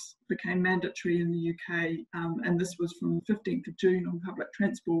masks became mandatory in the UK, and this was from the 15th of June on public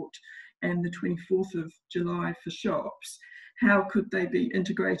transport and the 24th of July for shops. How could they be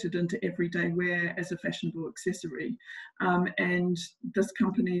integrated into everyday wear as a fashionable accessory? And this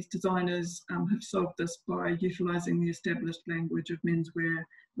company's designers have solved this by utilising the established language of menswear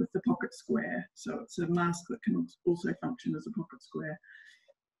with the pocket square. So it's a mask that can also function as a pocket square.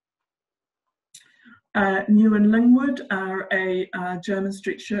 New and Lingwood are a Jermyn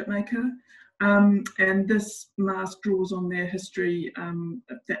Street shirt maker, and this mask draws on their history,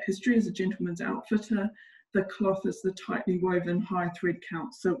 that history as a gentleman's outfitter. The cloth is the tightly woven high thread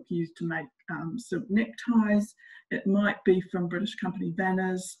count silk used to make silk neckties. It might be from British company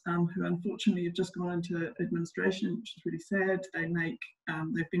Banners, who unfortunately have just gone into administration, which is really sad.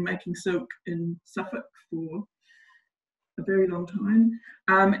 They've been making silk in Suffolk for a very long time,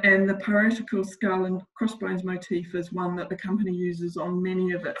 and the piratical skull and crossbones motif is one that the company uses on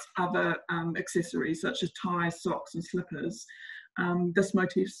many of its other accessories, such as ties, socks and slippers. This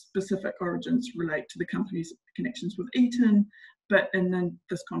motif's specific origins relate to the company's connections with Eton, but in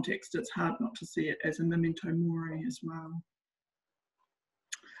this context it's hard not to see it as a memento mori as well.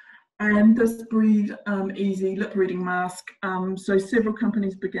 And this breathe easy lip reading mask. So several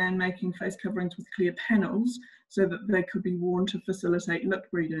companies began making face coverings with clear panels so that they could be worn to facilitate lip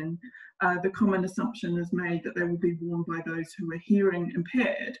reading. The common assumption is made that they will be worn by those who are hearing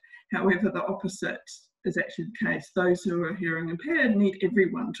impaired. However, the opposite is actually the case. Those who are hearing impaired need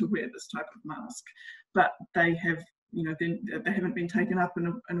everyone to wear this type of mask, but they have, they haven't been taken up in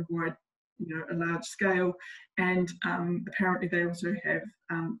a wide, a large scale, and apparently they also have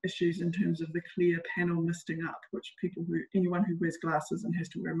issues in terms of the clear panel misting up, which anyone who wears glasses and has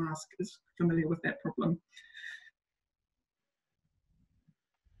to wear a mask is familiar with that problem.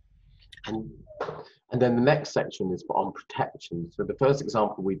 And then the next section is on protection. So the first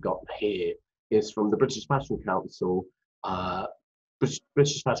example we've got here is from the British Fashion Council,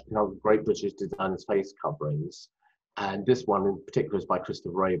 British Fashion Council, Great British Designers Face Coverings, and this one in particular is by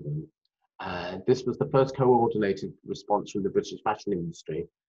Christopher Raven. And this was the first coordinated response from the British fashion industry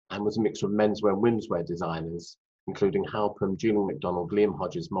and was a mix of menswear and womenswear designers, including Halpern, Julian MacDonald, Liam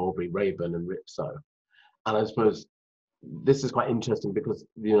Hodges, Mulberry, Raeburn and Ripso. And I suppose this is quite interesting because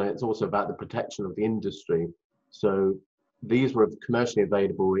it's also about the protection of the industry. So these were commercially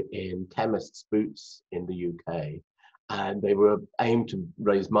available in chemists' boots in the UK, And they were aimed to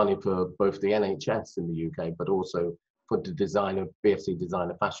raise money for both the NHS in the UK, but also for the BFC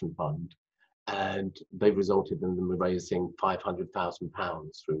Designer Fashion Fund. And they resulted in them raising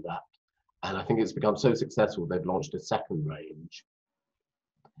 £500,000 through that. And I think it's become so successful, they've launched a second range.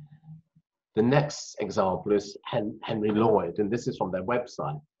 The next example is Henry Lloyd, and this is from their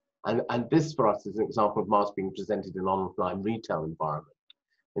website. And this for us is an example of masks being presented in an online retail environment.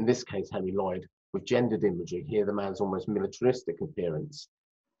 In this case, Henry Lloyd, with gendered imagery. Here the man's almost militaristic appearance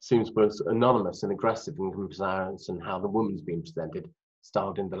seems both anonymous and aggressive in comparison how the woman's being presented,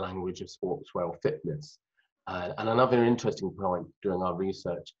 styled in the language of sportswear or fitness. And another interesting point during our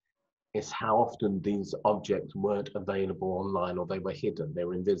research is how often these objects weren't available online, or they were hidden, they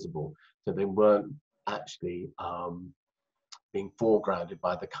were invisible. So they weren't actually being foregrounded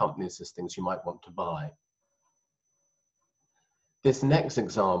by the companies as things you might want to buy. This next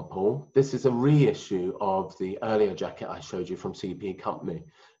example, this is a reissue of the earlier jacket I showed you from CP Company.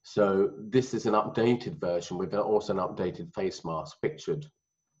 So this is an updated version with also an updated face mask pictured.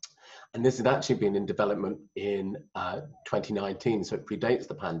 And this had actually been in development in 2019, so it predates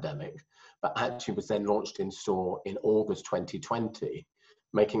the pandemic, but actually was then launched in store in August 2020,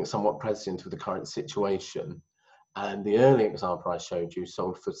 making it somewhat prescient of the current situation. And the early example I showed you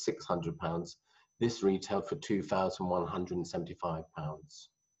sold for £600. This retailed for £2,175.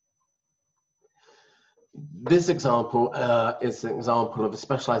 This example is an example of a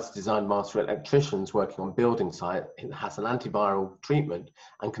specialized design mask for electricians working on building site. It has an antiviral treatment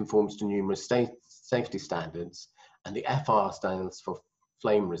and conforms to numerous safety standards, and the FR stands for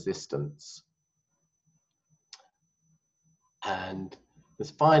flame resistance. And this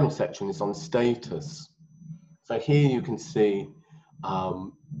final section is on status. So here you can see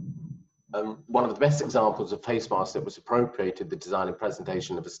one of the best examples of face mask that was appropriated the design and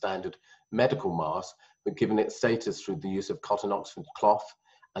presentation of a standard medical mask, but given its status through the use of cotton Oxford cloth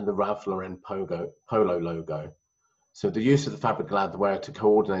and the Ralph Lauren polo logo. So the use of the fabric allowed the wearer to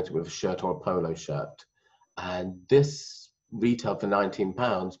coordinate it with a shirt or a polo shirt. And this retailed for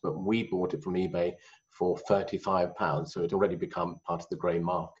 £19, but we bought it from eBay for £35, so it already become part of the grey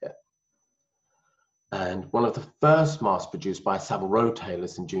market. And one of the first masks produced by Savile Row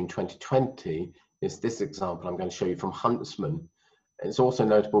tailors in June 2020 is this example I'm going to show you from Huntsman. It's also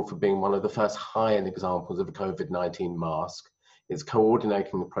notable for being one of the first high-end examples of a COVID-19 mask. Its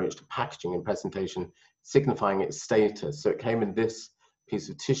coordinating approach to packaging and presentation signifying its status. So it came in this piece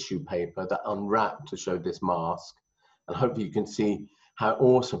of tissue paper that unwrapped to show this mask. And hopefully you can see how it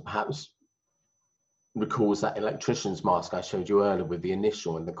also perhaps recalls that electrician's mask I showed you earlier with the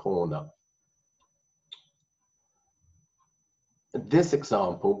initial in the corner. This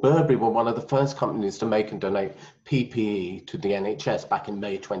example, Burberry were one of the first companies to make and donate PPE to the NHS back in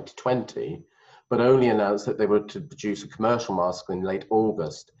May 2020, but only announced that they were to produce a commercial mask in late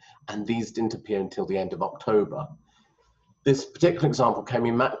August, and these didn't appear until the end of October. This particular example came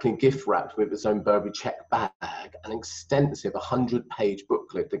immaculately gift wrapped with its own Burberry check bag, an extensive 100-page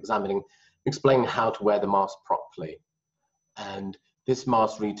booklet explaining how to wear the mask properly. And this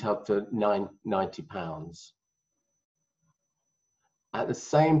mask retailed for £90. At the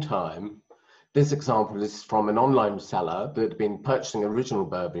same time, this example is from an online seller that had been purchasing original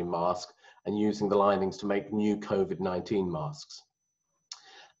Burberry mask and using the linings to make new COVID-19 masks.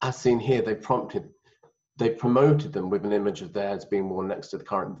 As seen here, they promoted them with an image of theirs being worn next to the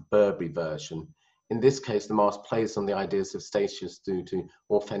current Burberry version. In this case, the mask plays on the ideas of status due to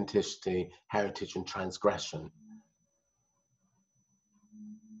authenticity, heritage, and transgression.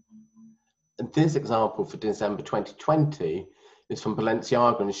 And this example for December 2020 is from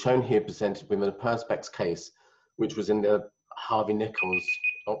Balenciaga and is shown here presented within a Perspex case, which was in the Harvey Nichols,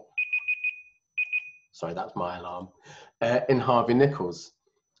 oh, sorry, that's my alarm, in Harvey Nichols.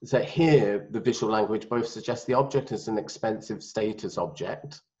 So here, the visual language both suggests the object as an expensive status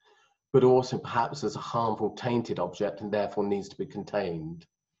object, but also perhaps as a harmful tainted object and therefore needs to be contained.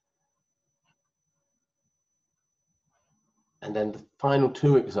 And then the final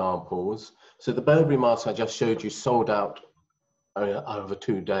two examples. So the Burberry mask I just showed you sold out over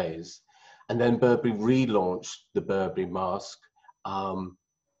 2 days, and then Burberry relaunched the Burberry mask,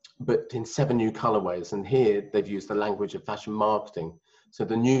 but in 7 new colorways. And here they've used the language of fashion marketing. So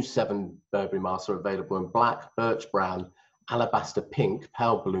the new 7 Burberry masks are available in black, birch brown, alabaster pink,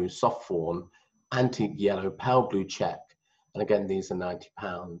 pale blue, soft fawn, antique yellow, pale blue check. And again, these are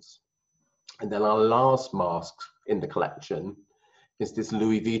 £90. And then our last mask in the collection is this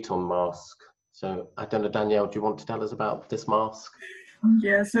Louis Vuitton mask. So I don't know, Danielle, do you want to tell us about this mask?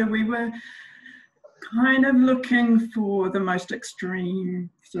 Yeah, so we were kind of looking for the most extreme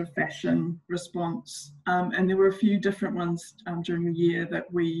sort of fashion response, and there were a few different ones during the year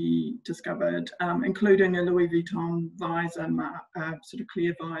that we discovered, including a Louis Vuitton visor, sort of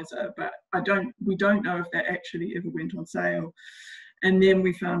clear visor, but we don't know if that actually ever went on sale. And then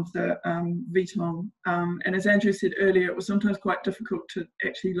we found the Vuitton, and as Andrew said earlier, it was sometimes quite difficult to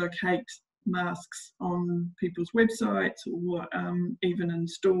actually locate masks on people's websites or even in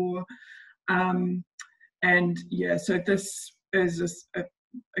store. And yeah, so this is an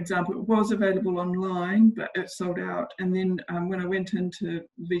example. It was available online, but it sold out. And then when I went into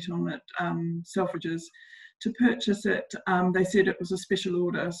Vuitton at Selfridges to purchase it, they said it was a special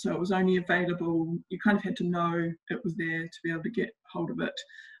order, so it was only available, you kind of had to know it was there to be able to get hold of it.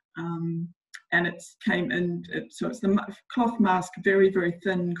 And it came in, so it's the cloth mask, very, very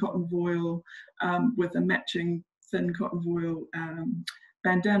thin cotton voile with a matching thin cotton voile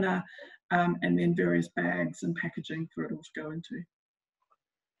bandana, and then various bags and packaging for it all to go into.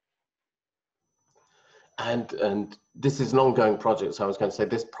 And this is an ongoing project, so I was going to say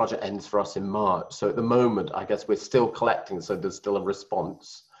this project ends for us in March. So at the moment, I guess we're still collecting, so there's still a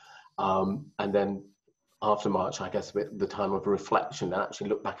response. And then after March, I guess we're at the time of reflection and actually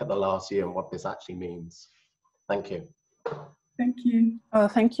look back at the last year and what this actually means. Thank you. Thank you. Oh,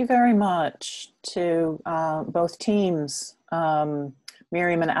 thank you very much to both teams.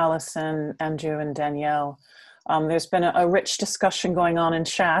 Myriam and Alison, Andrew and Danielle. There's been a rich discussion going on in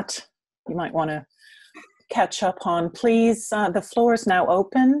chat. You might want to catch up on. Please, the floor is now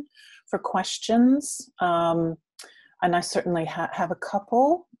open for questions. And I certainly have a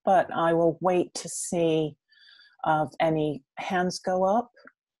couple, but I will wait to see if any hands go up.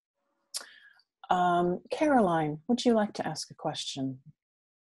 Caroline, would you like to ask a question?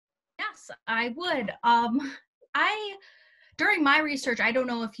 Yes, I would. During my research, I don't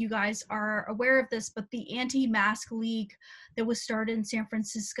know if you guys are aware of this, but the Anti-Mask League that was started in San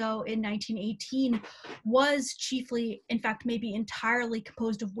Francisco in 1918 was chiefly, in fact, maybe entirely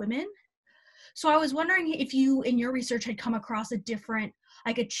composed of women. So I was wondering if you, in your research, had come across a different,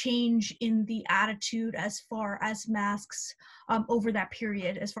 like a change in the attitude as far as masks over that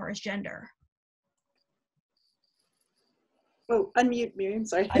period, as far as gender. Oh, unmute Myriam,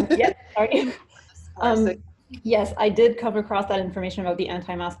 sorry. Yes, sorry. Yes, I did come across that information about the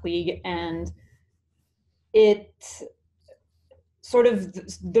Anti-Mask League, and it sort of,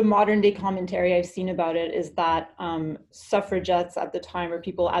 the modern day commentary I've seen about it is that suffragettes at the time, or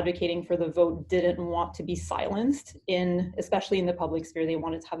people advocating for the vote, didn't want to be silenced, especially in the public sphere. They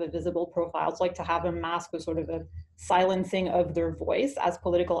wanted to have a visible profile. It's like to have a mask was sort of a silencing of their voice as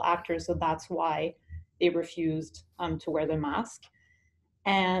political actors, so that's why they refused to wear the mask.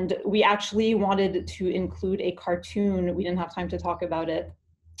 And we actually wanted to include a cartoon, we didn't have time to talk about it,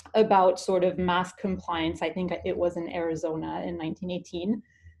 about sort of mask compliance. I think it was in Arizona in 1918.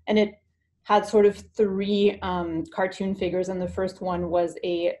 And it had sort of three cartoon figures. And the first one was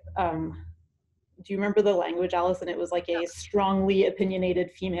a, do you remember the language, Alison? It was like a strongly opinionated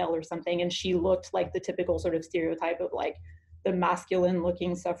female or something. And she looked like the typical sort of stereotype of like the masculine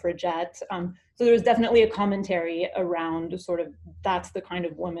looking suffragette. So there was definitely a commentary around sort of, that's the kind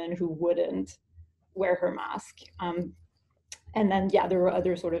of woman who wouldn't wear her mask. And then, yeah, there were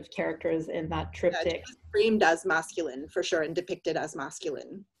other sort of characters in that triptych. Yeah, it was framed as masculine for sure and depicted as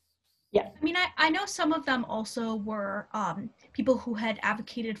masculine. Yeah. I mean, I know some of them also were people who had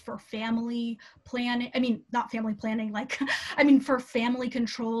advocated for family planning. I mean, not family planning, like, I mean, for family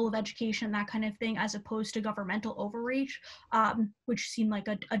control of education, that kind of thing, as opposed to governmental overreach, which seemed like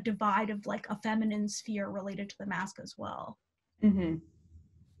a divide of like a feminine sphere related to the mask as well. Mm-hmm.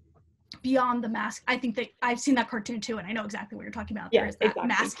 Beyond the mask, I think that I've seen that cartoon too, and I know exactly what you're talking about. Yeah, There's that exactly.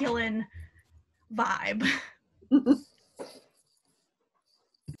 masculine vibe.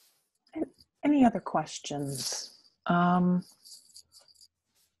 Any other questions? I've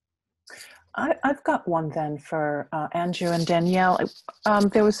got one then for Andrew and Danielle.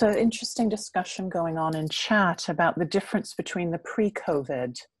 There was an interesting discussion going on in chat about the difference between the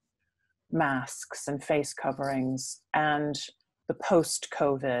pre-COVID masks and face coverings and the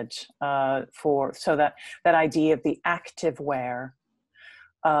post-COVID, so that idea of the active wear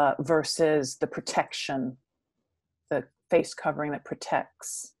versus the protection, the face covering that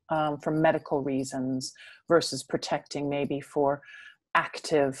protects for medical reasons versus protecting maybe for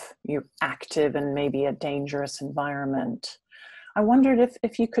active and maybe a dangerous environment. I wondered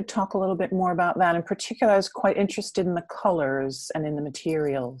if you could talk a little bit more about that. In particular, I was quite interested in the colors and in the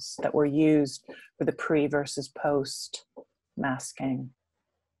materials that were used for the pre versus post masking,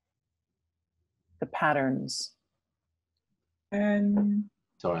 the patterns.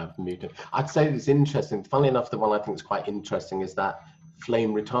 Sorry, I've muted. I'd say it's interesting. Funnily enough, the one I think is quite interesting is that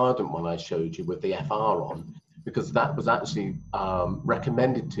flame retardant one I showed you with the FR on, because that was actually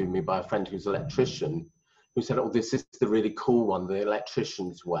recommended to me by a friend who's an electrician, who said, oh, this is the really cool one the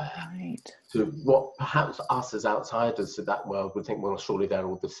electricians wear. Right. So what perhaps us as outsiders to that world would think, well, surely they're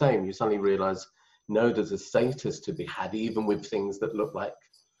all the same. You suddenly realize, no, there's a status to be had, even with things that look like,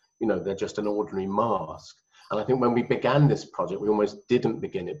 you know, they're just an ordinary mask. And I think when we began this project, we almost didn't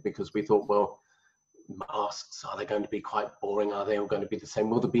begin it because we thought, well, masks, are they going to be quite boring? Are they all going to be the same?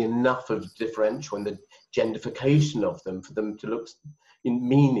 Will there be enough of differential and the gendification of them for them to look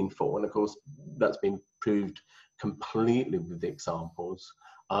meaningful? And of course, that's been proved completely with the examples.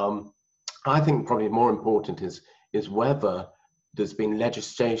 I think probably more important is whether there's been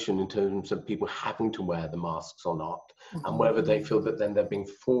legislation in terms of people having to wear the masks or not, and whether they feel that then they're being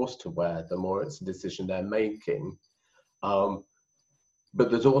forced to wear them or it's a decision they're making. But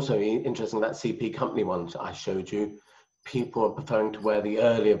there's also, interesting, that CP company one I showed you, people are preferring to wear the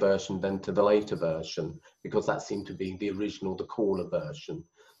earlier version than to the later version, because that seemed to be the original, the cooler version.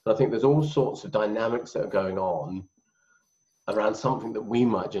 But I think there's all sorts of dynamics that are going on around something that we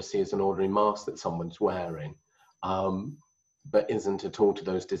might just see as an ordinary mask that someone's wearing, but isn't at all to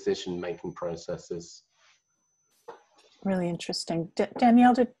those decision-making processes. Really interesting.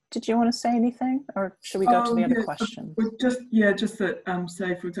 Danielle, did you want to say anything, or should we go to the other question? Just that,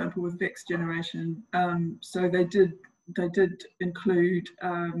 say for example with Vex generation, so they did include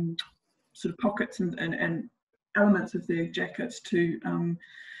sort of pockets and elements of their jackets to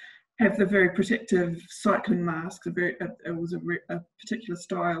have the very protective cycling masks. It was a particular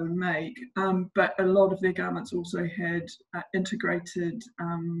style and make, but a lot of their garments also had integrated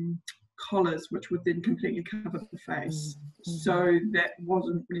collars, which would then completely cover the face. So that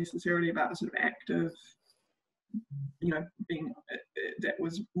wasn't necessarily about a sort of active, you know, being, that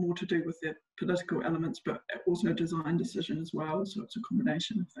was more to do with the political elements, but also a design decision as well. So it's a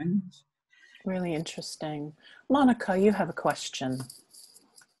combination of things. Really interesting. Monica, you have a question.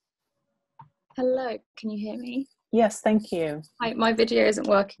 Hello, can you hear me? Yes, thank you. My video isn't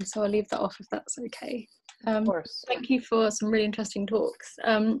working, so I'll leave that off if that's okay. Of course. Thank you for some really interesting talks.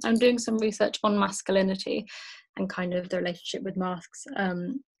 I'm doing some research on masculinity and kind of the relationship with masks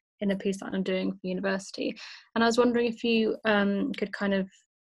in a piece that I'm doing for university. And I was wondering if you could kind of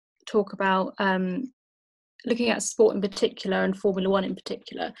talk about looking at sport in particular and Formula One in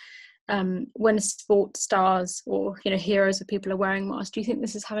particular. When sport stars or, you know, heroes of people are wearing masks, do you think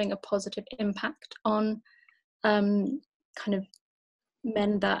this is having a positive impact on kind of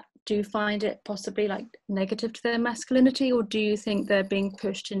men that do find it possibly like negative to their masculinity, or do you think they're being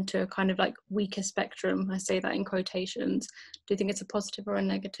pushed into a kind of like weaker spectrum? I say that in quotations. Do you think it's a positive or a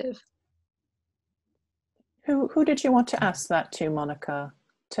negative? Who did you want to ask that to, Monica?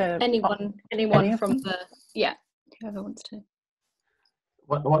 To anyone from the, yeah, whoever wants to.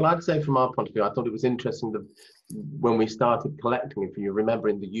 What I'd say from our point of view, I thought it was interesting that when we started collecting, if you remember,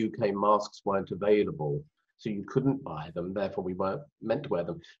 in the UK, masks weren't available, so you couldn't buy them, therefore we weren't meant to wear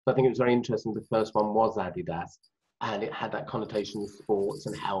them. So I think it was very interesting, the first one was Adidas, and it had that connotation of sports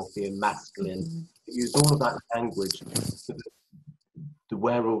and healthy and masculine. It used all of that language so that the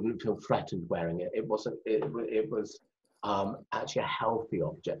wearer wouldn't feel threatened wearing it. It was actually a healthy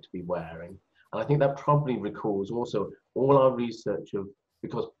object to be wearing. And I think that probably recalls also all our research of,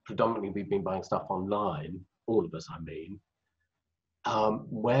 because predominantly we've been buying stuff online, all of us I mean,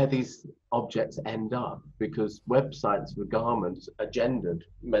 where these objects end up, because websites for garments are gendered,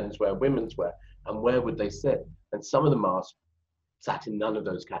 menswear, women's wear, and where would they sit? And some of the masks sat in none of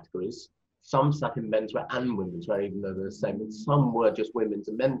those categories. Some sat in menswear and women's wear, even though they're the same, and some were just women's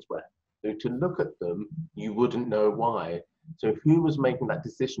and menswear. So to look at them, you wouldn't know why. So who was making that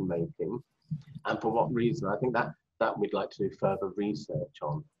decision making, and for what reason? I think that we'd like to do further research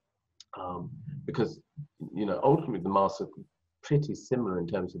on, because, you know, ultimately the masks are pretty similar in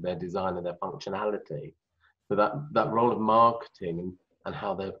terms of their design and their functionality. So that role of marketing and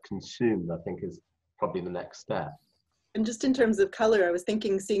how they're consumed, I think, is probably the next step. And just in terms of color, I was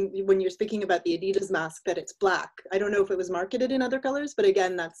thinking, seeing when you're speaking about the Adidas mask, that it's black. I don't know if it was marketed in other colors, but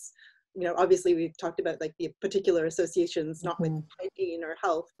again, that's, you know, obviously we've talked about like the particular associations, not with hygiene or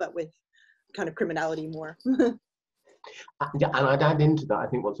health, but with kind of criminality more. Yeah, and I'd add into that, I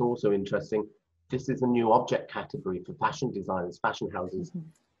think what's also interesting, this is a new object category for fashion designers, fashion houses.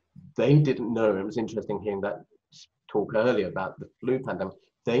 They didn't know, it was interesting hearing that talk earlier about the flu pandemic,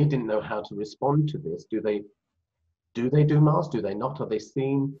 they didn't know how to respond to this. Do they do masks? Do they not? Are they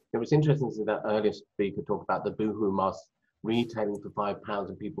seen? It was interesting to see that earlier speaker talk about the boohoo masks retailing for £5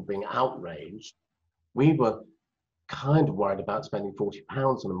 and people being outraged. We were kind of worried about spending £40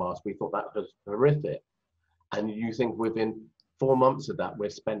 on a mask. We thought that was horrific. And you think within 4 months of that, we're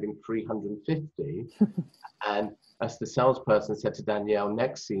spending 350. And as the salesperson said to Danielle,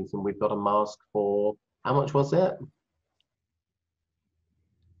 next season, we've got a mask for, how much was it?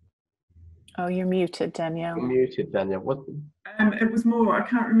 Oh, you're muted, Danielle. You're muted, Danielle. What? It was more, I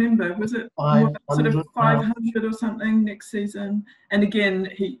can't remember, was it more sort of 500 or something next season? And again,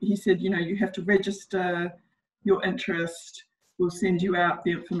 he said, you know, you have to register your interest. We'll send you out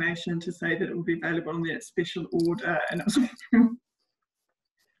the information to say that it will be available on that special order. And it was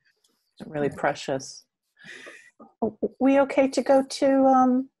really precious. We okay to go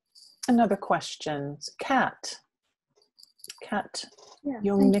to another question? Kat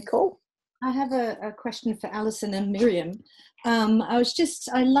Young-Nickel. I have a question for Alison and Myriam.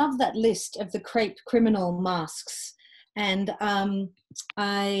 I love that list of the crepe criminal masks, and you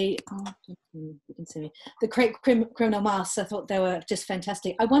can see me. The crepe criminal masks, I thought they were just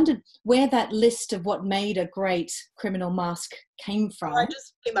fantastic. I wondered where that list of what made a great criminal mask came from. I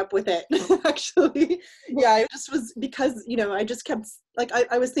just came up with it, actually. Yeah, it just was because, you know, I just kept, like,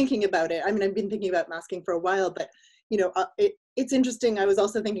 I was thinking about it. I mean, I've been thinking about masking for a while, but, you know, it's interesting. I was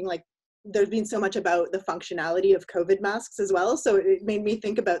also thinking, like, there's been so much about the functionality of COVID masks as well. So it made me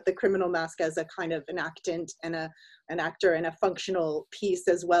think about the criminal mask as a kind of an actant and an actor and a functional piece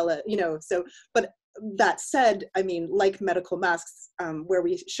as well, you know, so, but that said, I mean, like medical masks, where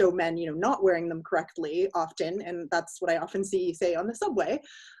we show men, you know, not wearing them correctly often, and that's what I often see, say, on the subway,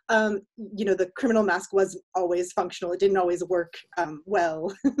 you know, the criminal mask was always functional. It didn't always work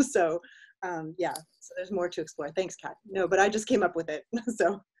well. So yeah, so there's more to explore. Thanks, Kat. No, but I just came up with it,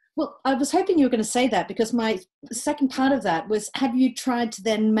 so. Well, I was hoping you were going to say that, because my second part of that was, have you tried to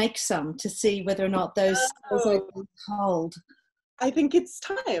then make some to see whether or not those hold? I think it's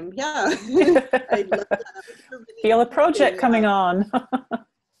time, yeah. I love that. Really feel a project coming on.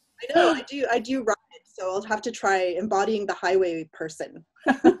 I know, I do ride it, so I'll have to try embodying the highway person.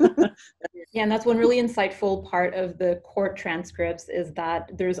 Yeah, and that's one really insightful part of the court transcripts, is that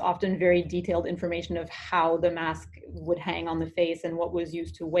there's often very detailed information of how the mask would hang on the face and what was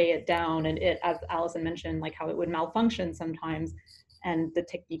used to weigh it down, and it, as Alison mentioned, like how it would malfunction sometimes, and the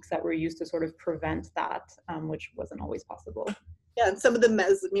techniques that were used to sort of prevent that, which wasn't always possible. Yeah, and some of them,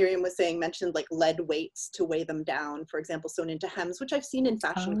 as Myriam was saying, mentioned like lead weights to weigh them down, for example, sewn into hems, which I've seen in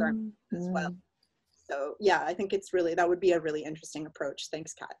fashion garments as well. So yeah, I think it's really, that would be a really interesting approach.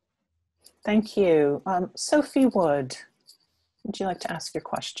 Thanks, Kat. Thank you. Sophie Wood, would you like to ask your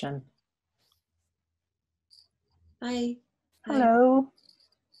question? Hi. Hello.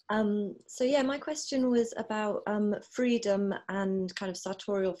 So yeah, my question was about freedom and kind of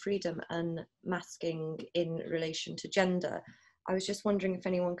sartorial freedom and masking in relation to gender. I was just wondering if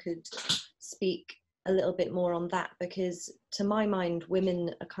anyone could speak a little bit more on that, because to my mind,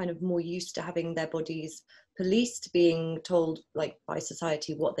 women are kind of more used to having their bodies policed, being told like by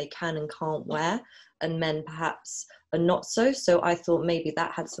society what they can and can't wear, and men perhaps are not so. So I thought maybe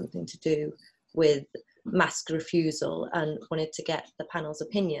that had something to do with mask refusal, and wanted to get the panel's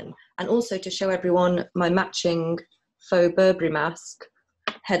opinion, and also to show everyone my matching faux Burberry mask,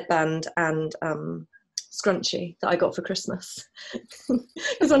 headband and scrunchie that I got for Christmas.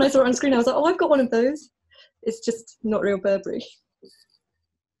 Because when I saw it on screen I was like, oh, I've got one of those. It's just not real Burberry.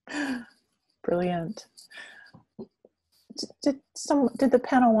 Brilliant. Did the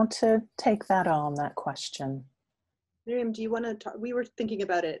panel want to take that on, that question? Myriam, do you want to talk? We were thinking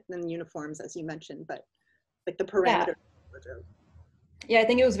about it in uniforms, as you mentioned, but like the parameter. Yeah, I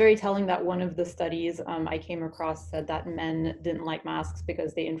think it was very telling that one of the studies I came across said that men didn't like masks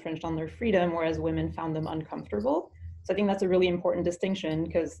because they infringed on their freedom, whereas women found them uncomfortable. So I think that's a really important distinction,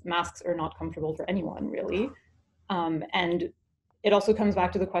 because masks are not comfortable for anyone, really. And it also comes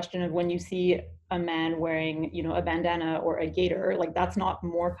back to the question of when you see a man wearing, you know, a bandana or a gaiter, like that's not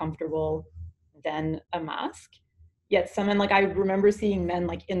more comfortable than a mask. Yet some men, like I remember seeing men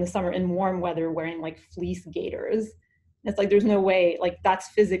like in the summer in warm weather wearing like fleece gaiters. It's like, there's no way, like that's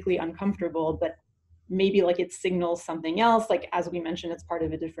physically uncomfortable, but maybe like it signals something else. Like, as we mentioned, it's part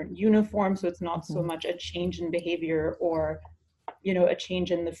of a different uniform. So it's not so much a change in behavior or, you know, a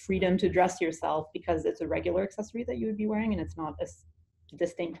change in the freedom to dress yourself, because it's a regular accessory that you would be wearing and it's not a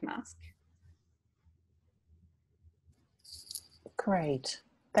distinct mask. Great,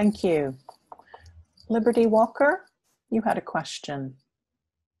 thank you. Liberty Walker, you had a question.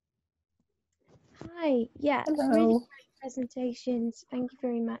 Hi, yeah, hello. Really great presentations. Thank you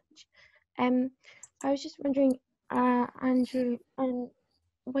very much. I was just wondering, Andrew,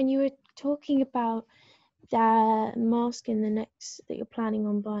 when you were talking about that mask in the next that you're planning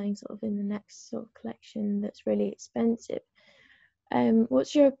on buying sort of in the next sort of collection that's really expensive.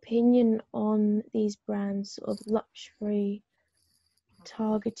 What's your opinion on these brands sort of luxury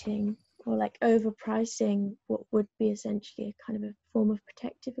targeting or like overpricing what would be essentially a kind of a form of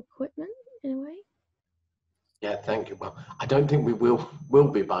protective equipment in a way? Yeah, thank you. Well, I don't think we will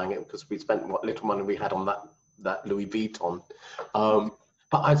be buying it because we spent what little money we had on that Louis Vuitton.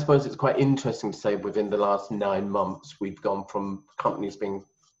 But I suppose it's quite interesting to say within the last 9 months, we've gone from companies being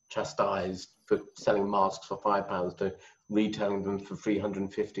chastised for selling masks for £5 to retailing them for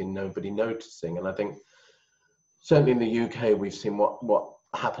 350 and nobody noticing. And I think certainly in the UK, we've seen what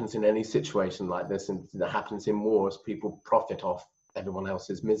happens in any situation like this, and that happens in wars. People profit off everyone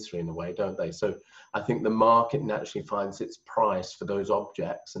else's misery in a way, don't they? So I think the market naturally finds its price for those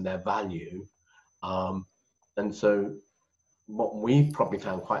objects and their value. And so what we probably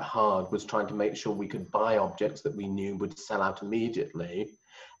found quite hard was trying to make sure we could buy objects that we knew would sell out immediately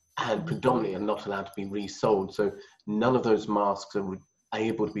and predominantly are not allowed to be resold. So none of those masks are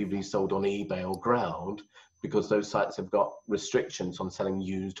able to be resold on eBay or Ground because those sites have got restrictions on selling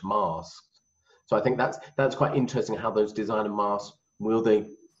used masks. So I think that's quite interesting how those designer masks, will they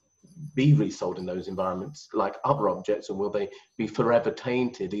be resold in those environments like other objects, or will they be forever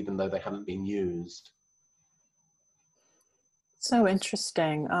tainted even though they haven't been used? So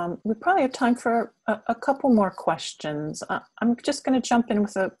interesting. We probably have time for a couple more questions. I'm just going to jump in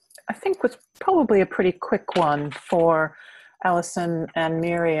with I think with probably a pretty quick one for Alison and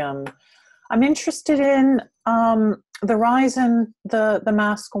Myriam. I'm interested in the rise in the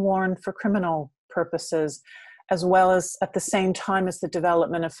mask worn for criminal purposes, as well as at the same time as the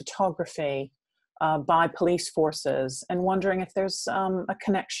development of photography by police forces, and wondering if there's a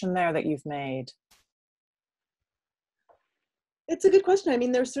connection there that you've made. It's a good question. I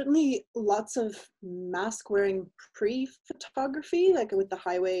mean, there's certainly lots of mask wearing pre-photography, like with the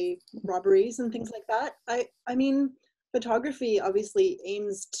highway robberies and things like that. I mean, photography obviously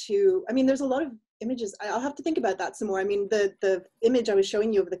aims to, I mean, there's a lot of images. I'll have to think about that some more. I mean, the image I was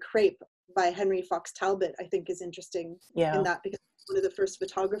showing you of the crepe by Henry Fox Talbot, I think is interesting in that, because one of the first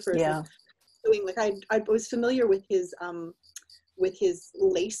photographers doing, like, I was familiar with his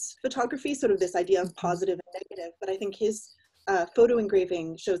lace photography, sort of this idea of positive and negative, but I think his photo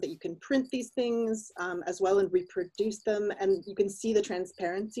engraving shows that you can print these things as well and reproduce them, and you can see the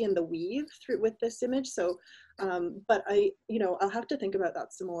transparency and the weave through with this image. So, but I'll have to think about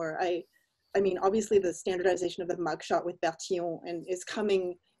that some more. I mean, obviously the standardization of the mugshot with Bertillon and is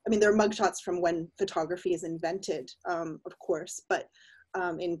coming. I mean, there are mugshots from when photography is invented, of course, but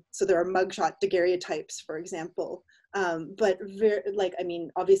so there are mugshot daguerreotypes, for example. But I mean,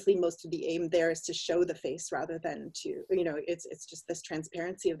 obviously most of the aim there is to show the face rather than to, it's just this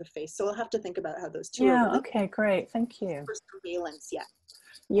transparency of the face. So I'll have to think about how those two are. Okay, great. Thank you. For surveillance,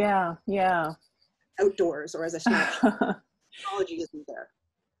 Yeah. Outdoors, or as I said, technology isn't there.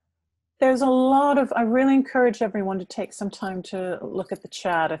 There's a lot of, I really encourage everyone to take some time to look at the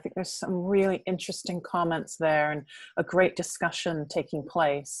chat. I think there's some really interesting comments there and a great discussion taking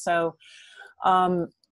place. So